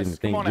because here, you're hitting Chris.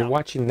 the thing. Come on You're out.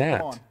 watching Come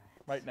that. on,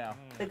 right now.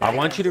 I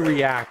want you to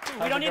react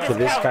We don't need to his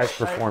this couch. guy's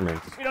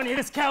performance. We don't need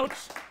his couch.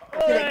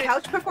 Did a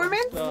couch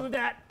performance? Do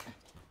that.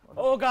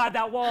 Oh God,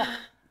 that wall.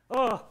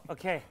 Oh,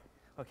 okay.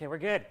 Okay, we're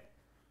good.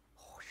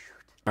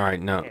 All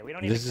right, now Okay, we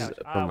don't need this a is couch.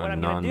 from What a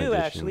I'm gonna do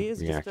actually non-magician is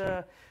just reaction.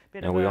 a bit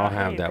And of we a, all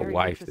have hey, that very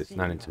wife good to that's see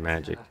not you. into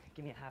magic.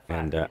 Give me a high five.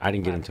 And I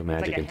didn't get into It's like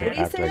magic a until hand- What did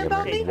he after I say got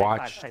about married. me?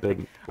 Watch Type the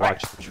thing. watch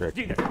Right. the trick.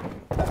 Do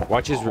that.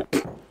 Watch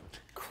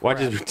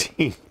his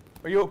routine.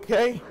 Are you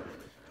okay?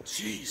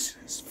 Jeez,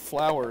 this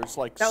flower is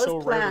like That was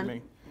so rare to planned.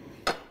 me.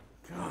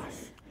 Gosh,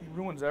 he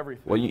ruins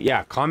everything. Well,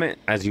 yeah, comment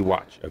as you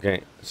watch.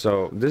 Okay,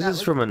 so this That is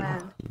was from an.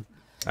 planned.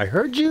 I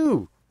heard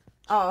you.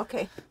 Oh,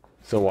 okay.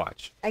 So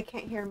watch. I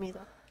can't hear me though.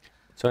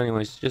 So,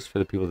 anyways, just for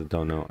the people that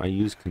don't know, I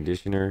use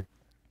conditioner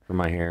for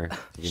my hair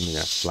to give me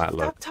that flat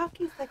look. Stop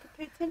talking so I can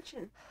pay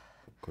attention.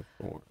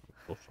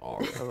 So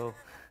sorry. Hello.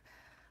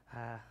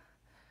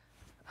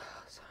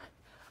 Sorry.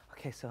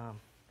 Okay, so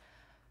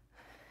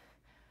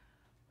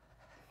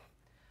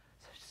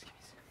so just give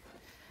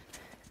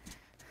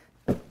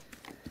me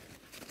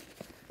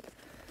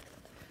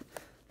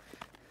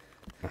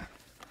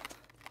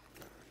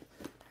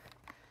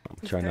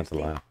I'm trying not to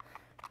thirsty. laugh.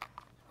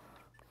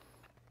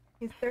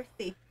 He's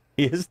thirsty.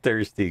 He is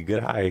thirsty.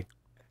 Good eye.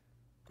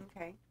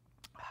 Okay.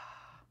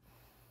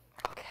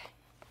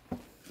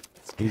 Okay.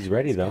 He's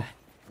ready though.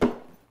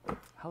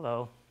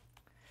 Hello.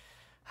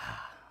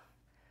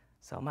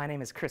 So my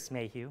name is Chris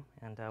Mayhew,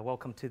 and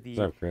welcome to the What's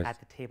up, Chris? At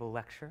the Table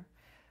lecture.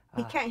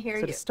 He can't hear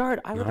So you. to start,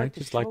 I would No, I like to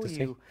just show like to say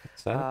you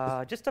what's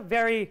up. just a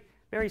very,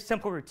 very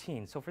simple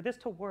routine. So for this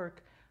to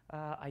work,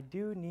 I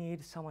do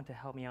need someone to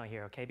help me out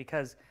here, okay?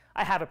 Because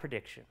I have a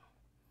prediction.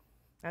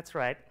 That's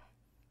right.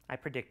 I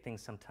predict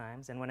things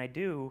sometimes, and when I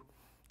do,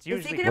 it's Is he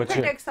usually gonna What's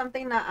your- predict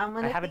something that I'm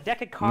gonna? I have a think?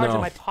 deck of cards No.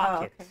 in my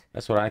pocket. okay.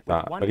 That's what I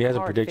thought. One But he has a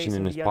card prediction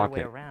in facing his the other way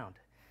pocket. around.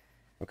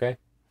 Okay.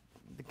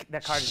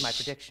 That card is my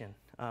prediction.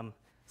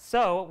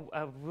 So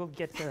we'll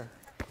get to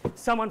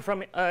someone from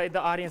the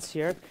audience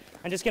here.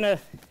 I'm just gonna.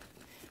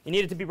 You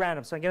need it to be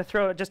random, so I'm gonna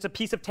throw just a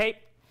piece of tape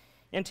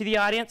into the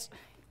audience.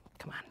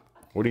 Come on.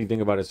 What do you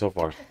think about it so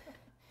far?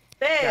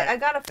 Hey, I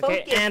gotta focus.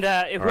 Okay, and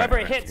whoever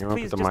right. it hits, You're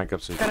gonna please put the just mic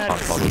up so you kind can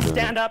talk while you're of doing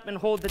stand it. up and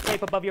hold the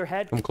tape above your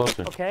head. Come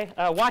closer. Okay.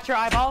 Watch your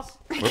eyeballs.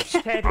 Whoops.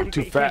 Okay, if I'm you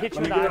too can't fat. hit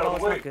you Let with me the get out of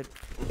eyeballs. the It's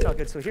not good. It's all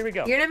good. So here we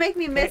go. You're gonna make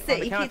me miss Okay, on it.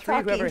 the You count keep of three,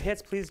 whoever talking. it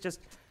hits, please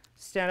just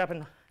stand up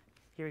and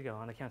here we go.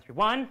 On the count of three.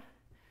 1,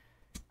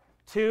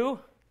 2,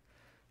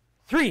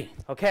 3.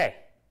 Okay.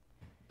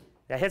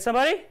 Did I hit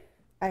somebody?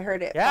 I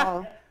heard it. Yeah?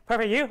 Oh.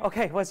 Perfect. You?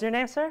 Okay. What's your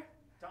name, sir?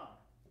 Tom.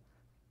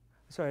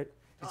 Sorry.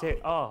 You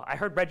say, oh, I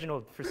heard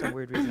Reginald for some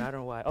weird reason. I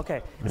don't know why.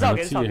 Okay. It's all good.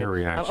 Let's It's all see good. her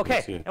reaction. Let's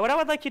Okay. see it. And what I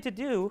would like you to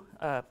do,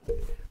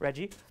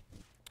 Reggie,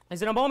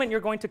 is in a moment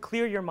you're going to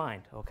clear your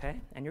mind, okay?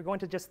 And you're going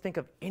to just think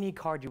of any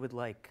card you would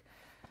like.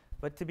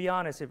 But to be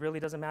honest, it really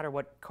doesn't matter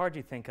what card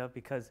you think of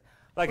because,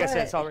 like I said,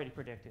 it's What? already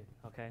predicted.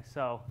 Okay.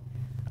 So,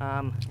 I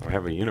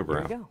have a here we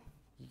unibrow. go.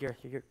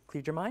 You're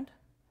cleared your mind?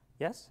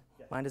 Yes?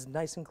 Mind is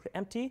nice and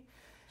empty.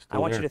 I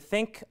Still want there. you to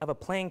think of a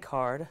playing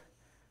card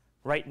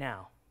right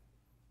now.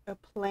 A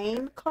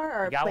plain card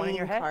or You a got one in playing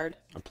your head? card?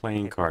 A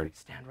playing card.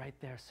 Stand right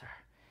there, sir.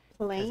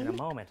 Because in a Plain.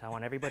 moment, I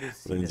want everybody to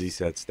see Lindsay this.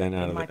 said, "Stand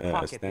out In of my the,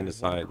 pocket, stand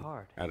there's one aside,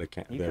 card. out of You the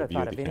could have view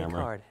thought of of the any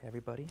camera." card,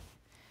 everybody.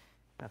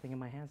 Nothing in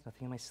my hands,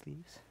 nothing in my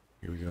sleeves.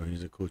 Here we go.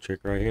 Here's a cool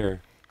trick right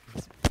here.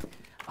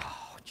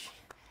 Oh, gee.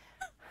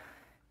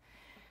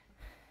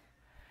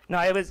 No,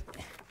 it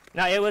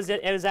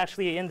was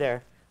actually in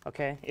there.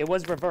 Okay, it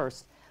was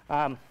reversed.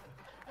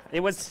 It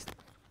was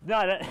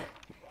no.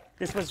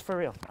 This was for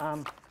real.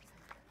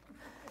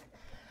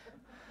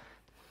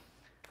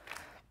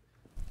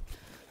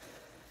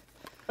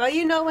 But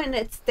you know when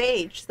it's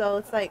staged, so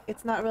it's like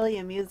it's not really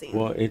amusing.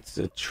 Well, it's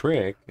a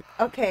trick.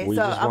 Okay, we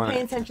so just I'm wanna-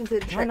 paying attention to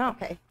the trick. no.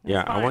 Okay.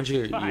 Yeah, I fine, want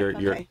you it's fine.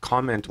 your Okay.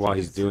 comment while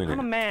he's doing I'm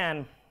a it.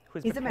 man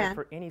who's He's a prepared man.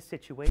 for any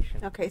situation.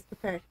 Okay, he's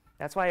prepared.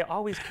 That's why I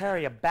always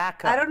carry a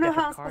backup. I don't know deck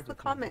of how I'm cards supposed to with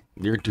me. comment.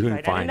 You're doing Right,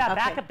 and fine. in that Okay.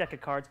 backup deck of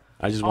cards,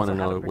 I just want to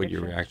also have know a what your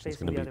prediction reaction is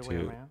facing going to the be other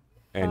way too, around.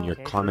 and your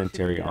Okay, so it should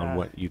commentary be, on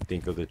what you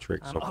think of the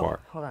trick so far.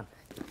 Hold on.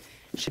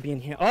 It should be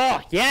in here. Oh,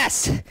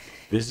 yes!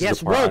 This is Yes,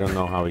 the part I rope. don't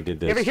know how he did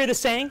You ever this. hear the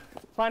saying?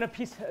 Find a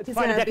find a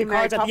gonna deck be of Mary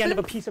cards at the end of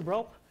a Poppins? piece of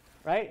rope.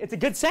 Right? It's a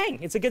good saying.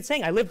 It's a good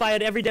saying. I live by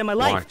it every day of my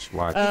life. Watch.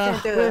 He's gonna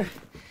do Where-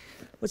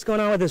 what's going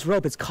on with this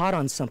rope? It's caught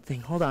on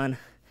something. Hold on.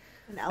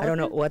 an I don't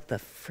know elephant? what the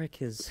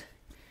frick is.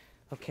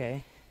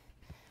 Okay.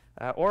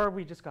 Or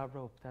we just got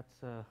rope. That's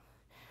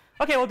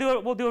Okay,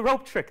 we'll do a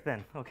rope trick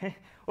then. Okay.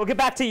 We'll get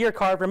back to your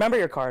card. Remember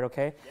your card,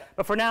 okay?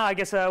 But for now, I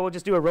guess we'll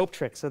just do a rope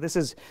trick. So this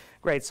is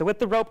great. So with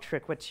the rope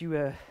trick, what you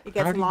It How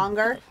gets do you-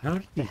 longer, How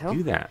did he hell?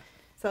 do that?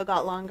 so it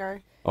got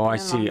longer. Oh, I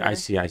and see. I longer.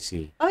 see. I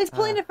see. Oh, he's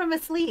pulling it from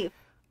his sleeve.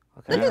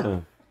 okay.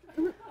 Oh.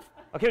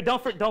 Okay,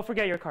 don't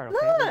forget your card.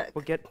 Okay. Look.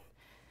 We'll get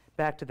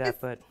back to that,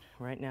 It's- but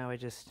right now I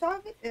just It's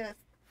obvious.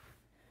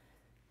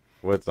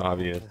 What's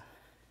obvious?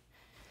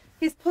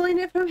 He's pulling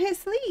it from his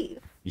sleeve.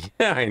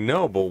 Yeah, I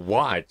know, but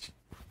watch.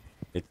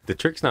 The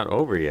trick's not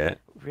over yet.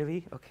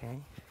 really okay.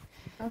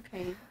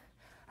 Okay.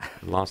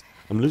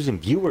 I'm losing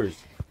viewers.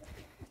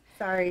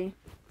 Sorry.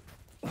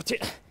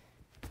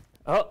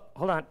 Oh,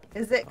 hold on.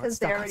 Is it because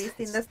stuck. they already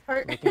seen this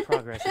part? Making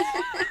progress.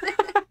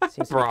 Seems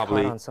to be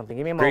Probably. caught on something.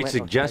 Give me a moment. Great Okay,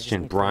 I just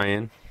suggestion, need to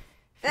Brian.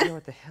 figure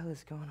what the hell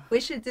is going on. We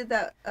should do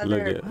that Look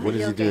other at what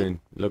is video he game. doing?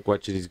 Look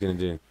what he's gonna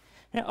do.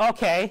 Yeah,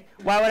 okay,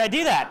 why would I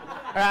do that?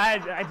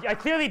 I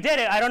clearly did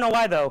it. I don't know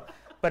why though.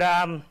 But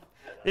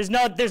there's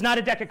not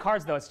a deck of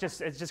cards though. It's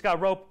just got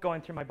rope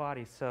going through my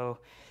body. So,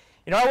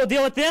 you know what? We'll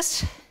deal with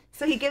this,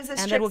 So he gives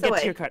his and then we'll tricks get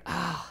to away. your card.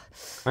 Ah,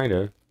 Kind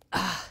of.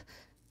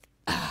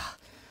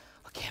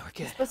 okay, we're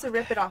good. Supposed to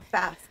rip it off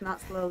fast, not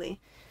slowly.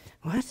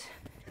 What?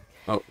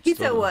 Oh, He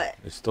still said not- what?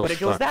 It's still But it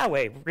goes stuck. that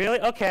way. Really?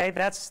 Okay,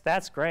 that's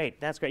great.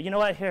 That's great. You know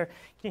what? Here, can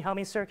you help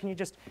me, sir? Can you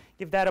just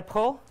give that a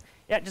pull?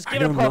 Yeah, just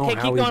give it a don't pull. know Okay,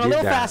 how keep he going a did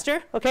little that.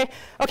 faster. Okay,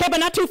 but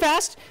not too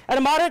fast. At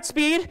a moderate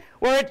speed,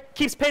 where it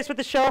keeps pace with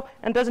the show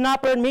and does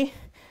not burn me.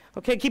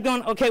 Okay, keep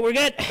going. Okay, we're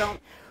good. Don't.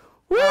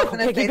 Woo! I was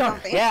gonna Okay, say keep going.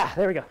 something. Yeah,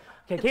 there we go.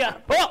 Okay, keep going.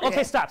 Oh, okay,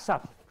 Okay. stop.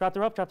 Drop the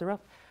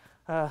rope.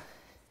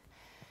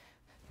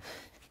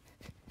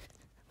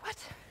 What?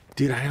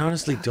 Dude, I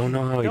honestly don't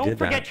know how he Don't did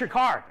forget that. your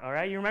card. All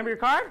right, you remember your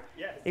card?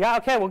 Yes. Yeah.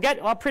 Okay,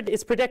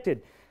 it's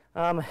predicted.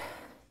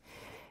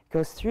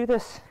 Goes through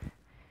this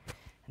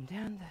and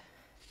down the.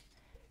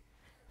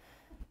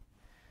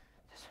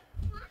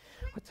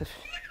 What's the?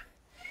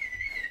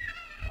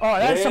 Oh,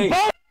 that's some Hey.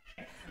 bullshit.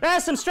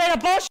 That's some straight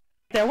up bullshit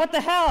there. What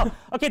the hell?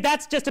 Okay,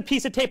 that's just a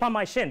piece of tape on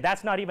my shin.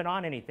 That's not even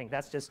on anything.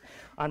 That's just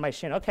on my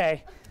shin.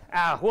 Okay.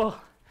 Ow. We'll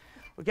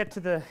get to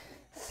the.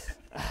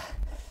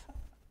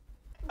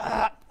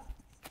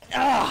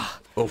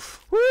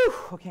 Oof. Woo.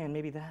 Okay, and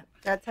maybe that.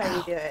 That's how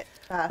you do it.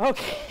 Fast.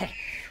 Okay,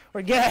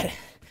 we're good.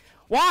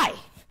 Why?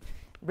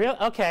 Real?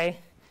 Okay.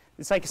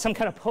 It's like some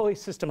kind of pulley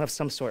system of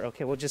some sort.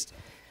 Okay, we'll just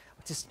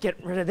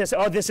get rid of this.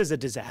 Oh, this is a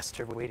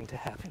disaster waiting to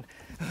happen.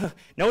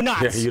 No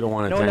knots. Yeah, you don't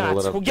want to no tangle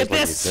knots. it up We'll get just like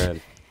you this.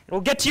 said.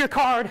 We'll get to your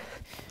card.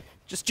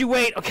 Just you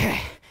wait. Okay.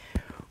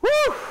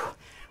 Woo!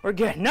 We're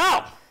good.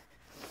 No.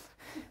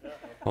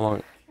 How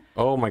long?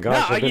 Oh my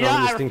gosh, No. I've been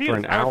on this thing for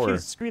an I hour.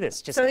 refuse. Screw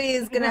this. Just. So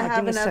he's gonna Yeah, give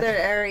have me a another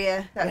second.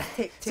 area that's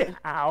taped to,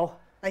 Ow.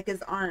 like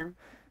his arm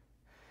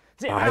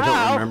I don't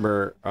Ow.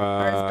 remember.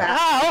 or his back.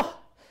 Ow!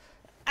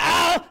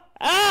 Ow!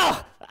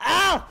 Ow!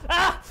 Ow!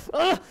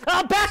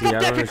 Ow! Back See, I up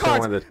don't deck of understand cards!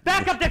 why the-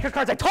 Back up deck of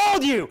cards! I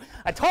told you!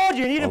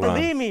 You didn't Hold on.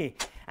 believe me!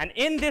 And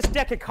in this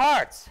deck of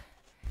cards,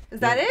 Is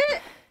that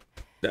it?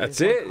 That's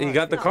There's it. one He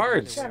got the card.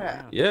 cards. Shut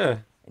up. Yeah.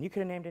 and you could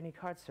have named any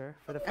card, sir,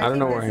 for the I don't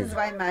know think where this he- is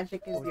why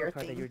magic is what was the your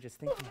card that you were thing. just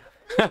thinking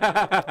of.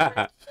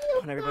 I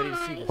want everybody to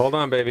see this. Hold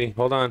on, baby.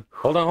 Hold on.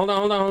 Hold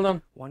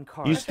on. One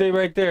card. You stay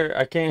right there.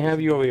 I can't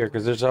have you over here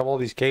because there's all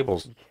these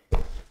cables.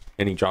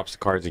 And he drops the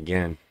cards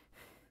again.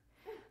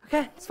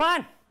 Okay, it's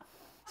fine.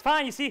 It's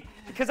fine, you see,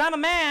 because I'm a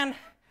man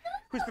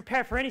who's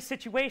prepared for any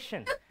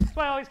situation. That's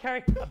why I always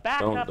carry a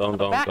backup,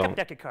 don't.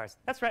 deck of cards.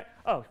 That's right.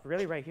 Oh,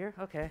 really, right here?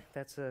 Okay,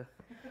 that's a.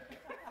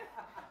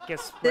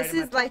 Guess This right in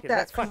my is like pocket. that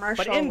That's fine.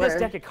 commercial But in this where-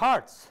 deck of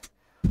cards,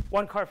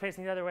 one card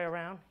facing the other way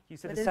around. You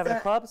said What the is seven of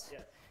that? clubs.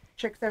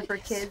 Tricks are for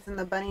kids, and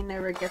the bunny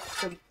never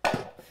gets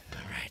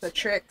the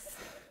tricks.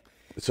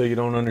 So you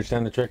don't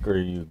understand the trick, or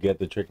you get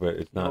the trick, but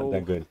it's not No.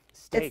 that good.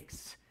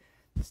 Stakes.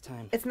 This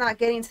time. It's not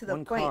getting to the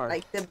One point. card.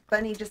 Like the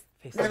bunny just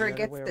Face the never other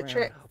gets way the around.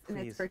 tricks, Oh, and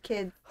please. it's for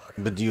kids.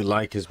 But do you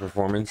like his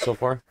performance so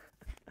far?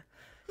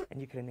 And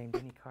you could have named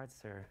any cards,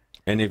 sir.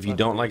 And if you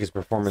don't like his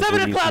performance, what Seven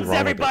do of you see clubs, wrong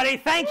with it? everybody.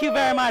 Thank you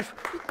very much.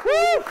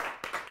 Woo!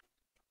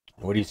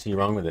 What do you see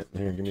wrong with it?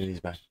 Here, give me these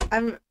back.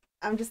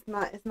 I'm just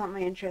not. It's not my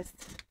interest.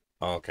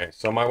 Okay,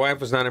 so my wife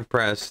was not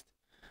impressed.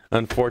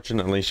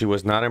 Unfortunately, she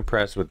was not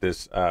impressed with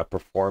this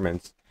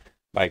performance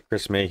by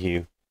Chris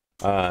Mayhew.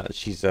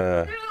 She's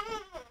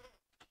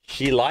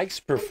she likes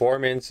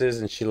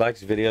performances and she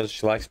likes videos,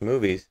 she likes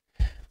movies.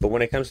 But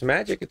when it comes to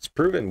magic, it's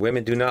proven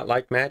women do not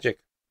like magic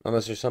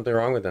unless there's something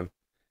wrong with them.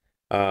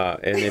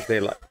 And if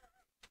they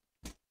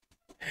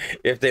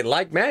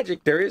like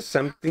magic, there is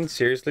something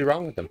seriously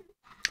wrong with them.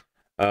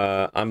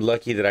 I'm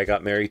lucky that I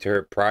got married to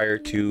her prior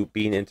to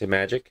being into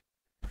magic.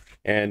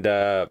 And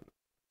I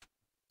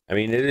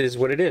mean, it is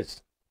what it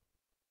is.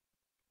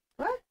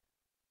 What?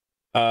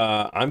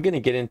 I'm gonna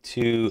get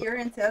into. You're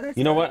into other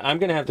You know stuff? what? I'm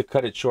gonna have to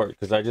cut it short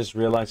because I just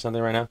realized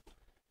something right now.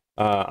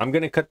 I'm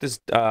gonna cut this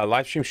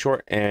live stream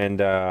short,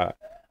 and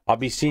I'll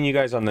be seeing you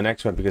guys on the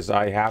next one because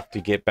I have to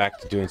get back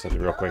to doing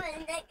something real quick.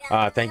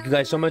 Thank you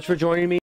guys so much for joining me.